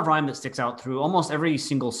 There's a lot of rhyme that sticks out through almost every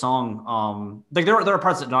single song. Like there are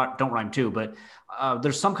parts that don't rhyme too, but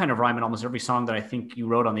there's some kind of rhyme in almost every song that I think you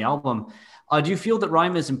wrote on the album. Do you feel that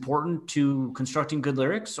rhyme is important to constructing good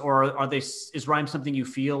lyrics, or is rhyme something you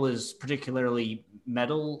feel is particularly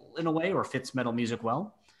metal in a way, or fits metal music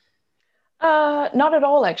well? Not at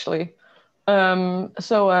all, actually.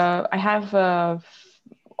 So I have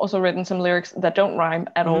also written some lyrics that don't rhyme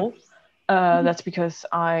at all. That's because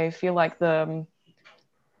I feel like the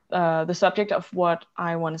subject of what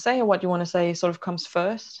I want to say, or what you want to say, sort of comes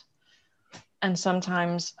first. And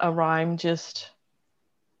sometimes a rhyme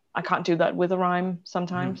I can't do that with a rhyme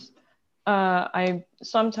sometimes. I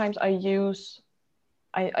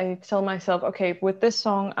tell myself, okay, with this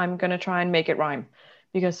song, I'm going to try and make it rhyme,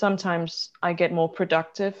 because sometimes I get more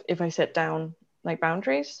productive if I set down like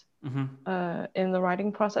boundaries in the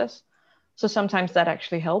writing process. So sometimes that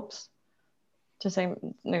actually helps to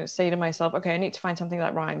say to myself, okay, I need to find something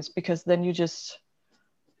that rhymes, because then you just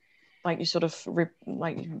like, you sort of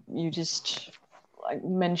you just like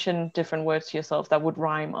mention different words to yourself that would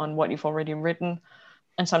rhyme on what you've already written.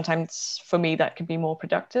 and sometimes for me that can be more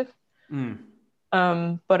productive. Mm.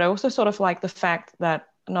 But I also sort of like the fact that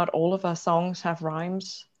not all of our songs have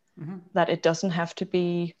rhymes, that it doesn't have to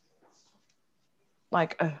be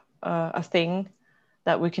like a thing,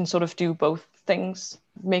 that we can sort of do both things,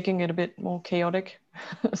 making it a bit more chaotic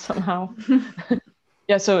somehow.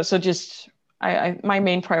 Yeah, so just I my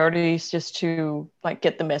main priority is just to like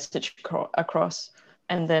get the message across,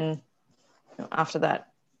 and then after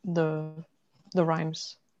that the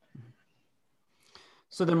rhymes.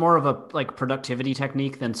 So they're more of a like productivity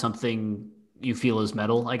technique than something you feel is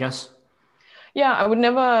metal, I guess. Yeah, I would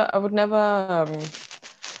never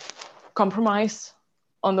compromise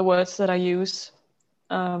on the words that I use.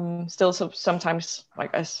 Still, sometimes,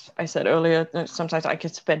 like as I said earlier, sometimes I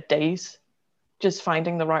could spend days just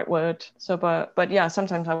finding the right word. So, but yeah,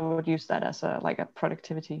 sometimes I would use that as a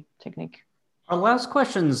productivity technique. Our last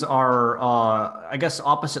questions are, I guess,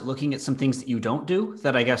 opposite looking at some things that you don't do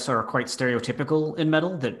that I guess are quite stereotypical in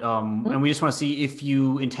metal. That, and we just want to see if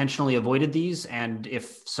you intentionally avoided these, and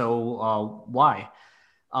if so, why.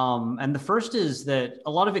 And the first is that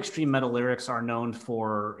a lot of extreme metal lyrics are known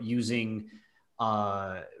for using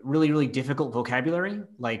really, really difficult vocabulary,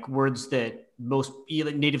 like words that most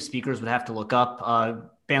native speakers would have to look up.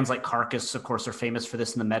 Bands like Carcass, of course, are famous for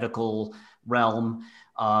this in the medical realm.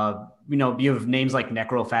 You have names like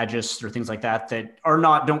Necrophagist or things like that that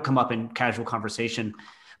don't come up in casual conversation.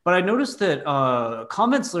 But I noticed that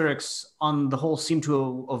Konvent's lyrics on the whole seem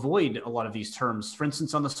to avoid a lot of these terms. For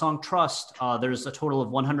instance, on the song Trust, there's a total of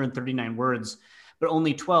 139 words, but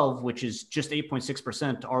only 12, which is just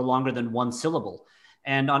 8.6%, are longer than one syllable.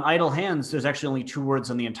 And on Idle Hands, there's actually only 2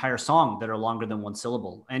 words on the entire song that are longer than one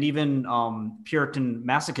syllable. And even Puritan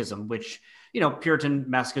masochism, which, Puritan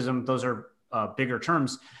masochism, those are bigger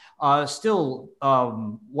terms. Still,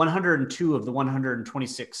 102 of the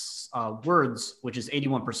 126 words, which is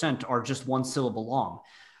 81%, are just one syllable long.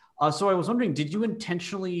 So I was wondering, did you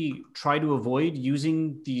intentionally try to avoid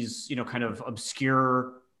using these, kind of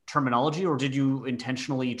obscure terminology, or did you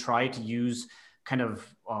intentionally try to use kind of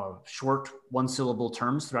short one-syllable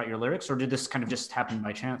terms throughout your lyrics, or did this kind of just happen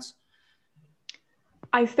by chance?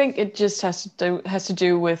 I think it just has to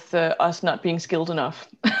do with us not being skilled enough.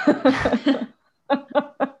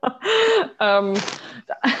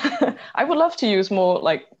 I would love to use more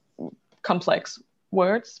like complex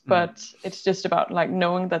words, but it's just about like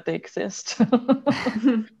knowing that they exist.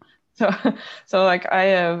 So like I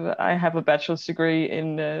have a bachelor's degree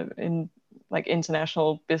in like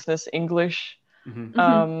international business English,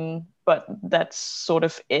 but that's sort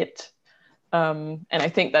of it. And I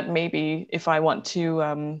think that maybe if I want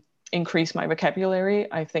to increase my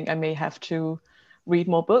vocabulary, I think I may have to read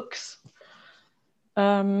more books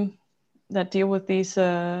that deal with these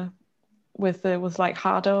with like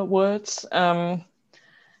harder words.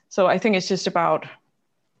 So I think it's just about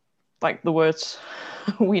like the words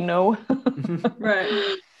we know.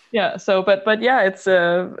 Right. Yeah. So, but yeah, it's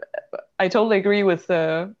I totally agree with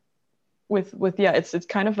yeah, it's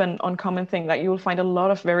kind of an uncommon thing that you will find a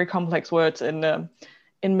lot of very complex words in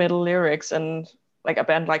metal lyrics, and like a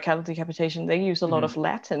band like Cattle Decapitation, they use a lot of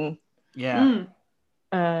Latin. Yeah.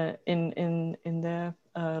 In their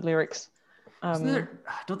lyrics.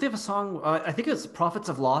 Don't they have a song? I think it's Prophets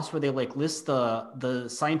of Lost, where they like list the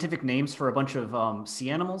scientific names for a bunch of sea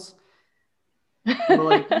animals.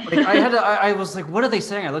 I was like, what are they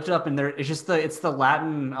saying? I looked it up, and it's just it's the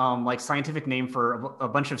Latin like scientific name for a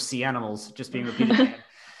bunch of sea animals just being repeated again.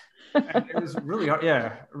 And it was really hard,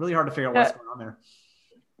 really hard to figure out what's going on there.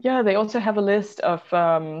 Yeah, they also have a list of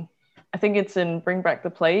I think it's in Bring Back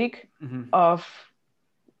the Plague, of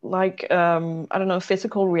like I don't know,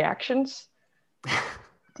 physical reactions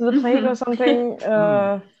to the plague or something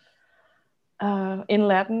in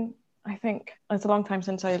Latin. I think it's a long time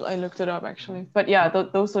since I looked it up actually, but yeah,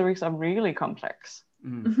 those lyrics are really complex.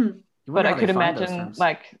 But I could imagine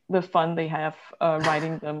like the fun they have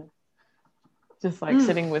writing them, just like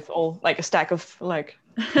sitting with all like a stack of like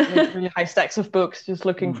really high stacks of books, just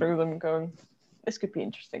looking through them and going, this could be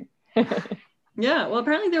interesting. Yeah, well,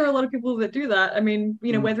 apparently there are a lot of people that do that. I mean,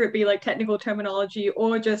 whether it be like technical terminology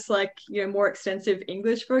or just like, more extensive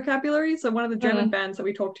English vocabulary. So one of the German bands that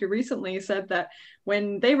we talked to recently said that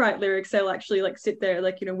when they write lyrics, they'll actually like sit there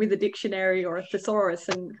like, with a dictionary or a thesaurus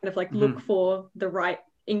and kind of like look for the right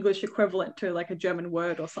English equivalent to like a German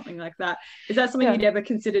word or something like that. Is that something you'd ever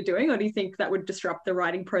consider doing, or do you think that would disrupt the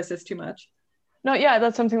writing process too much? No, yeah,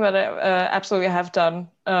 that's something that I absolutely have done.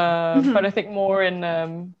 But I think more in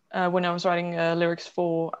when I was writing lyrics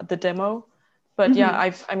for the demo. But yeah,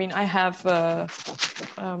 I have a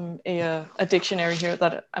dictionary here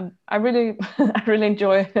that I really I really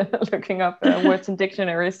enjoy looking up words in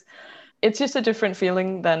dictionaries. It's just a different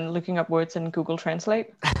feeling than looking up words in Google Translate.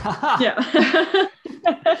 Yeah.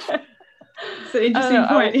 It's an interesting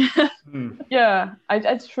point. Yeah, I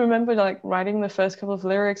just remember like writing the first couple of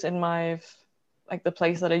lyrics in my, like the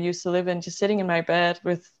place that I used to live in, just sitting in my bed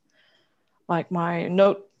with like my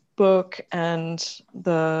notebook and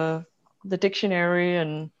the dictionary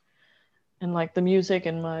and like the music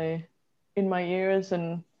in my ears,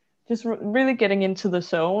 and just really getting into the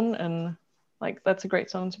zone. And like that's a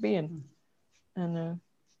great zone to be in. And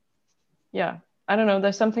yeah, I don't know,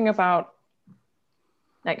 there's something about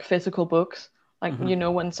like physical books, like you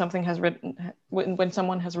know, when something has written when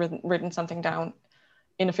someone has written something down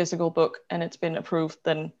in a physical book and it's been approved,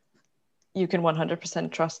 then you can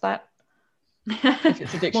 100% trust that. If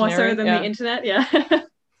it's a dictionary, more so than the internet. Yeah.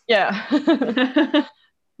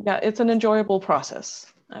 Yeah, it's an enjoyable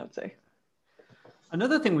process, I would say.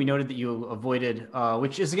 Another thing we noted that you avoided,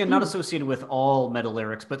 which is again not associated with all metal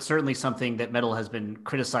lyrics, but certainly something that metal has been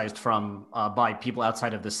criticized from by people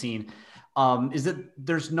outside of the scene, is that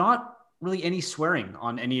there's not really any swearing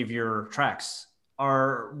on any of your tracks.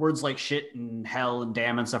 Are words like shit and hell and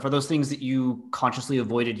damn and stuff, are those things that you consciously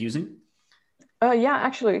avoided using? Yeah,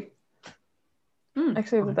 actually.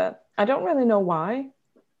 With that, I don't really know why.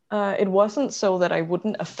 It wasn't so that I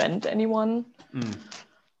wouldn't offend anyone.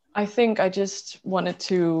 I think I just wanted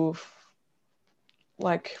to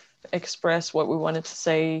like express what we wanted to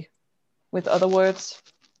say with other words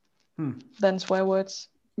than swear words.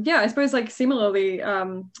 Yeah, I suppose like similarly,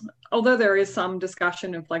 although there is some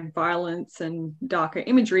discussion of like violence and darker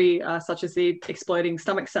imagery, such as the exploding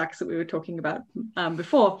stomach sacks that we were talking about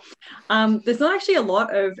before, there's not actually a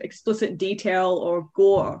lot of explicit detail or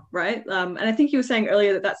gore, right? And I think you were saying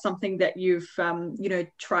earlier that that's something that you've,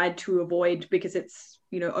 tried to avoid because it's,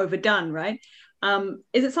 overdone, right?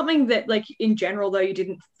 Is it something that like in general, though, you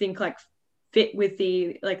didn't think like fit with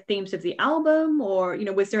the like themes of the album, or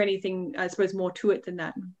was there anything, I suppose, more to it than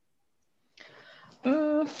that?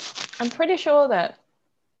 I'm pretty sure that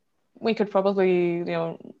we could probably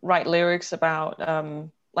write lyrics about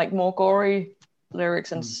like more gory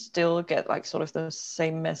lyrics and still get like sort of the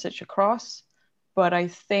same message across. But I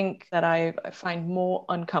think that I find more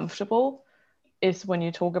uncomfortable is when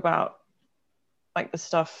you talk about like the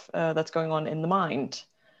stuff that's going on in the mind.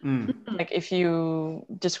 Like if you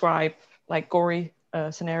describe like gory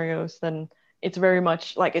scenarios, then it's very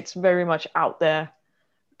much out there,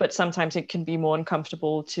 but sometimes it can be more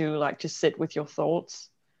uncomfortable to like just sit with your thoughts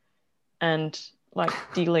and like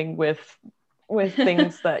dealing with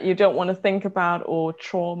things that you don't want to think about, or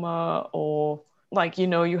trauma, or like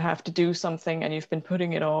you have to do something and you've been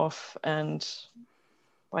putting it off, and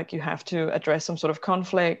like you have to address some sort of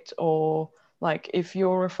conflict, or like if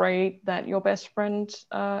you're afraid that your best friend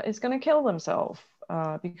is going to kill themselves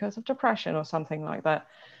because of depression or something like that,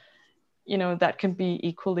 that can be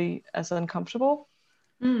equally as uncomfortable.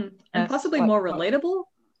 And possibly like, more relatable,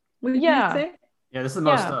 would you say? Yeah, this is the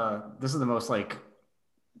most this is the most like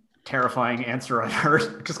terrifying answer I've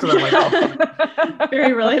heard, just because I'm like, oh.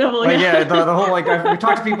 Very relatable. Like, yeah, the whole like we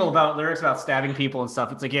talk to people about lyrics about stabbing people and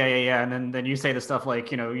stuff. It's like yeah, and then you say the stuff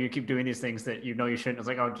like you keep doing these things that you shouldn't. It's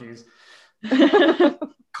like, oh geez.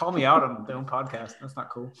 Call me out on their own podcast. That's not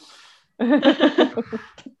cool.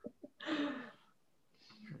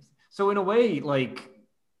 So in a way, like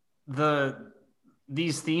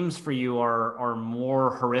these themes for you are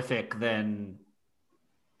more horrific than,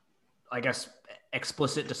 I guess,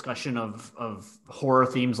 explicit discussion of horror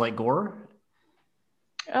themes like gore.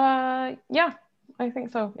 Yeah, I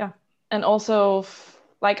think so. Yeah, and also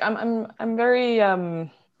like I'm very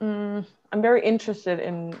interested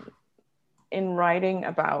in writing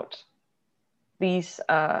about these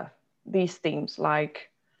themes, like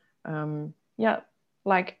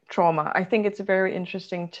like trauma. I think it's very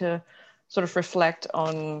interesting to sort of reflect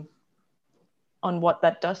on what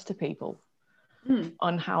that does to people,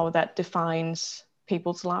 on how that defines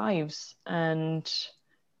people's lives, and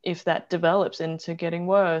if that develops into getting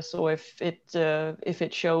worse, or if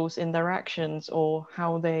it shows in their actions or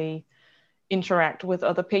how they interact with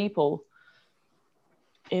other people.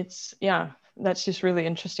 That's just really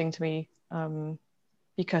interesting to me,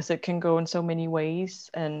 because it can go in so many ways.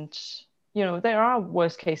 And there are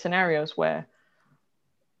worst case scenarios where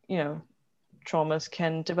traumas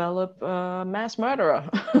can develop mass murderer.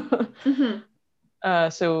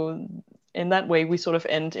 So in that way we sort of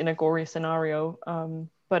end in a gory scenario,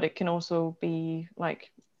 but it can also be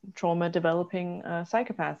like trauma developing a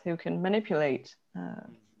psychopath who can manipulate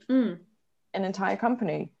an entire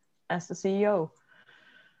company. as the CEO.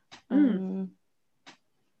 And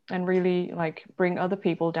really like bring other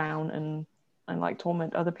people down and like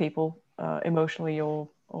torment other people emotionally or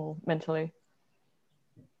mentally.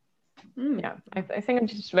 Yeah, I think I'm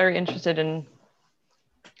just very interested in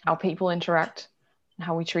how people interact and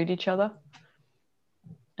how we treat each other,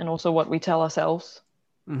 and also what we tell ourselves.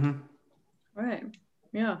 Right.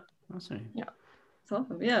 Yeah. Awesome. Yeah. It's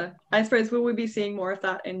awesome. Yeah. I suppose will we be seeing more of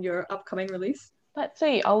that in your upcoming release? Let's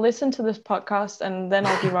see. I'll listen to this podcast and then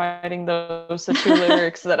I'll be writing the two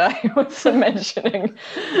lyrics that I was mentioning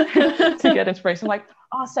to get inspiration. Like,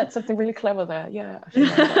 I said something really clever there. Yeah. I should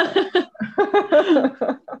write about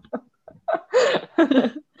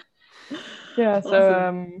that. Yeah.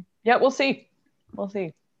 So yeah, we'll see.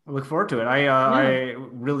 I look forward to it. I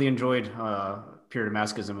really enjoyed Period of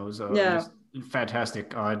Masochism. It was just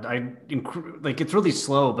fantastic. Like it's really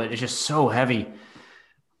slow, but it's just so heavy.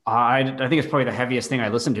 I think it's probably the heaviest thing I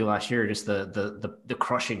listened to last year. Just the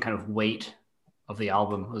crushing kind of weight of the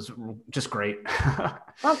album was just great.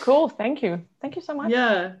 Oh, cool! Thank you so much.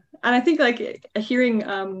 Yeah, and I think like hearing,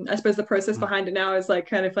 I suppose the process behind it now is like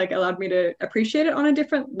kind of like allowed me to appreciate it on a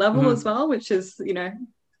different level as well, which is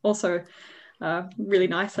also really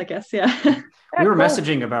nice, I guess. Yeah. We were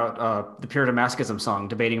messaging about the Period of Masochism song,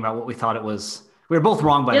 debating about what we thought it was. We were both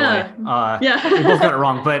wrong, by the way. We both got it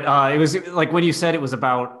wrong. But it was like when you said it was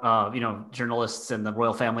about, journalists and the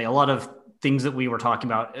royal family, a lot of things that we were talking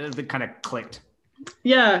about that kind of clicked.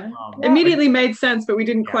 Yeah. Immediately made sense, but we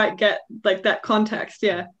didn't quite get like that context.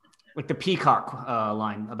 Yeah. Like the peacock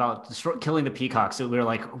line about killing the peacocks. So we were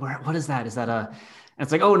like, what is that? Is that a... And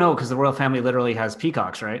it's like, oh, no, because the royal family literally has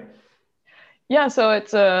peacocks, right? Yeah, so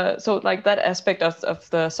it's so like that aspect of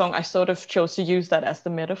the song, I sort of chose to use that as the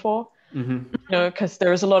metaphor. Because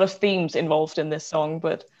there's a lot of themes involved in this song,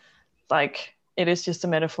 but like it is just a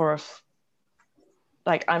metaphor of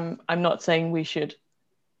like I'm not saying we should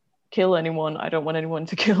kill anyone. I don't want anyone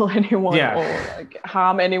to kill anyone or like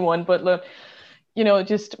harm anyone, but look,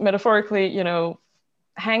 just metaphorically,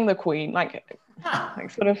 hang the queen, like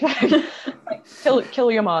sort of like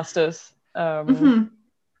kill your masters,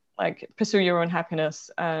 like pursue your own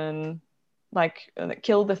happiness, and like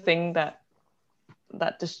kill the thing that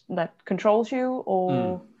controls you,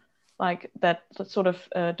 or like that sort of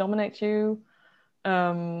dominates you.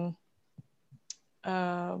 What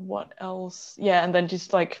else? Yeah, and then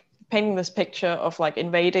just like painting this picture of like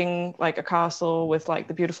invading like a castle with like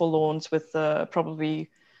the beautiful lawns with probably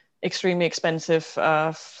extremely expensive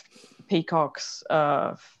peacocks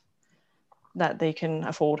that they can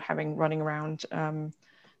afford having running around,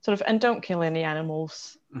 sort of, and don't kill any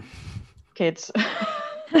animals, kids.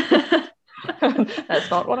 That's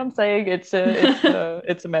not what I'm saying. It's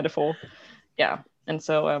a metaphor. Yeah. And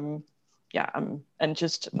so and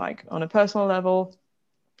just like on a personal level,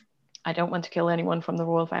 I don't want to kill anyone from the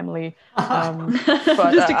royal family.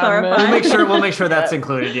 But just to clarify, we'll make sure that's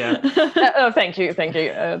included. Yeah. Oh, thank you.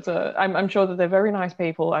 I'm sure that they're very nice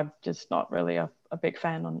people. I'm just not really a big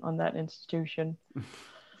fan on that institution.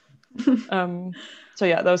 So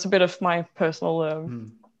yeah, that was a bit of my personal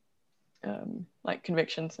like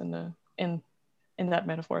convictions in that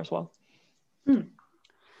metaphor as well.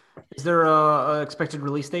 Is there a expected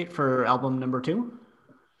release date for album number 2?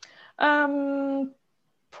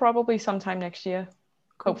 Probably sometime next year.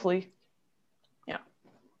 Cool. Hopefully. Yeah.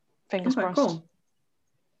 Fingers crossed. Cool.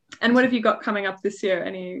 And what have you got coming up this year?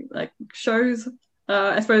 Any like shows,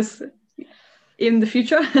 I suppose, in the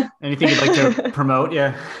future? Anything you'd like to promote?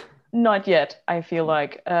 Yeah. Not yet. I feel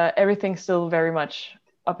like everything's still very much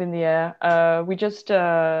up in the air. We just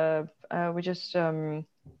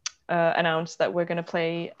announced that we're going to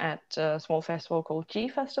play at a small festival called G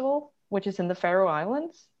Festival, which is in the Faroe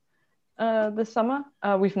Islands this summer.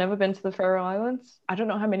 We've never been to the Faroe Islands. I don't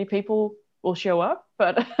know how many people will show up,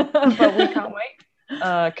 but we can't wait.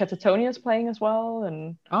 Catatonia is playing as well,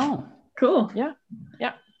 and cool. Yeah.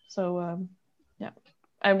 So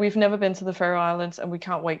and we've never been to the Faroe Islands, and we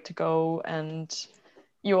can't wait to go. And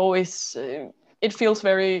you always, it feels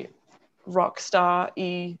very rock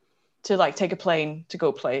star-y to like take a plane to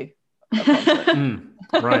go play a concert.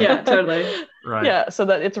 Right. Yeah, totally. Right. Yeah, so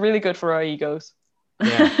that it's really good for our egos.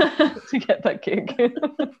 Yeah. To get that gig.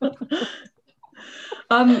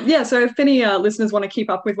 So if any listeners want to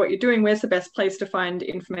keep up with what you're doing, where's the best place to find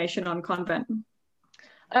information on Konvent?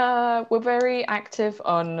 We're very active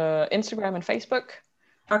on Instagram and Facebook.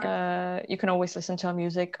 Okay. You can always listen to our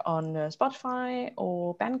music on Spotify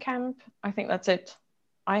or Bandcamp. I think that's it.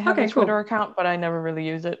 I have a Twitter account, but I never really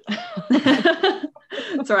use it.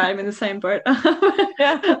 That's all right. I'm in the same boat.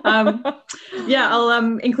 Yeah. Yeah, I'll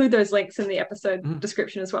include those links in the episode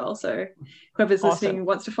description as well. So whoever's listening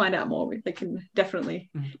wants to find out more, they can definitely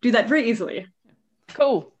do that very easily.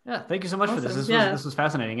 Cool. Yeah, thank you so much for this. Yeah. This was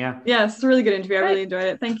fascinating. Yeah. Yeah, it's a really good interview. I really enjoyed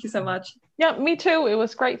it. Thank you so much. Yeah, me too. It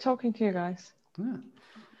was great talking to you guys. Yeah.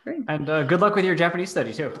 Great. And good luck with your Japanese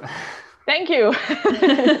study too. Thank you.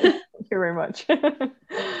 Thank you very much.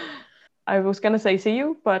 I was gonna say see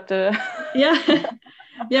you, but yeah.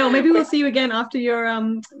 Yeah, well, maybe we'll see you again after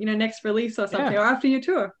your next release or something, or after your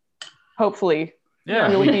tour. Hopefully. Yeah.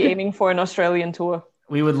 We'll be aiming for an Australian tour.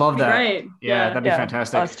 We would love that. Great. Yeah, that'd be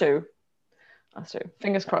fantastic. Us too.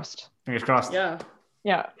 Fingers crossed. Fingers crossed. Yeah.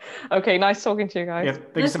 Yeah. Okay, nice talking to you guys. Yeah,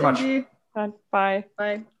 thank you so much. Bye.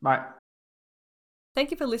 Bye. Bye.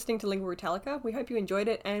 Thank you for listening to Lingua Brütallica. We hope you enjoyed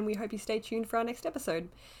it, and we hope you stay tuned for our next episode.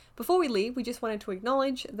 Before we leave, we just wanted to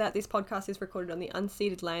acknowledge that this podcast is recorded on the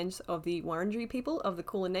unceded lands of the Wurundjeri people of the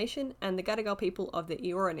Kulin Nation and the Gadigal people of the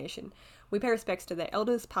Eora Nation. We pay respects to their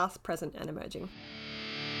elders, past, present, and emerging.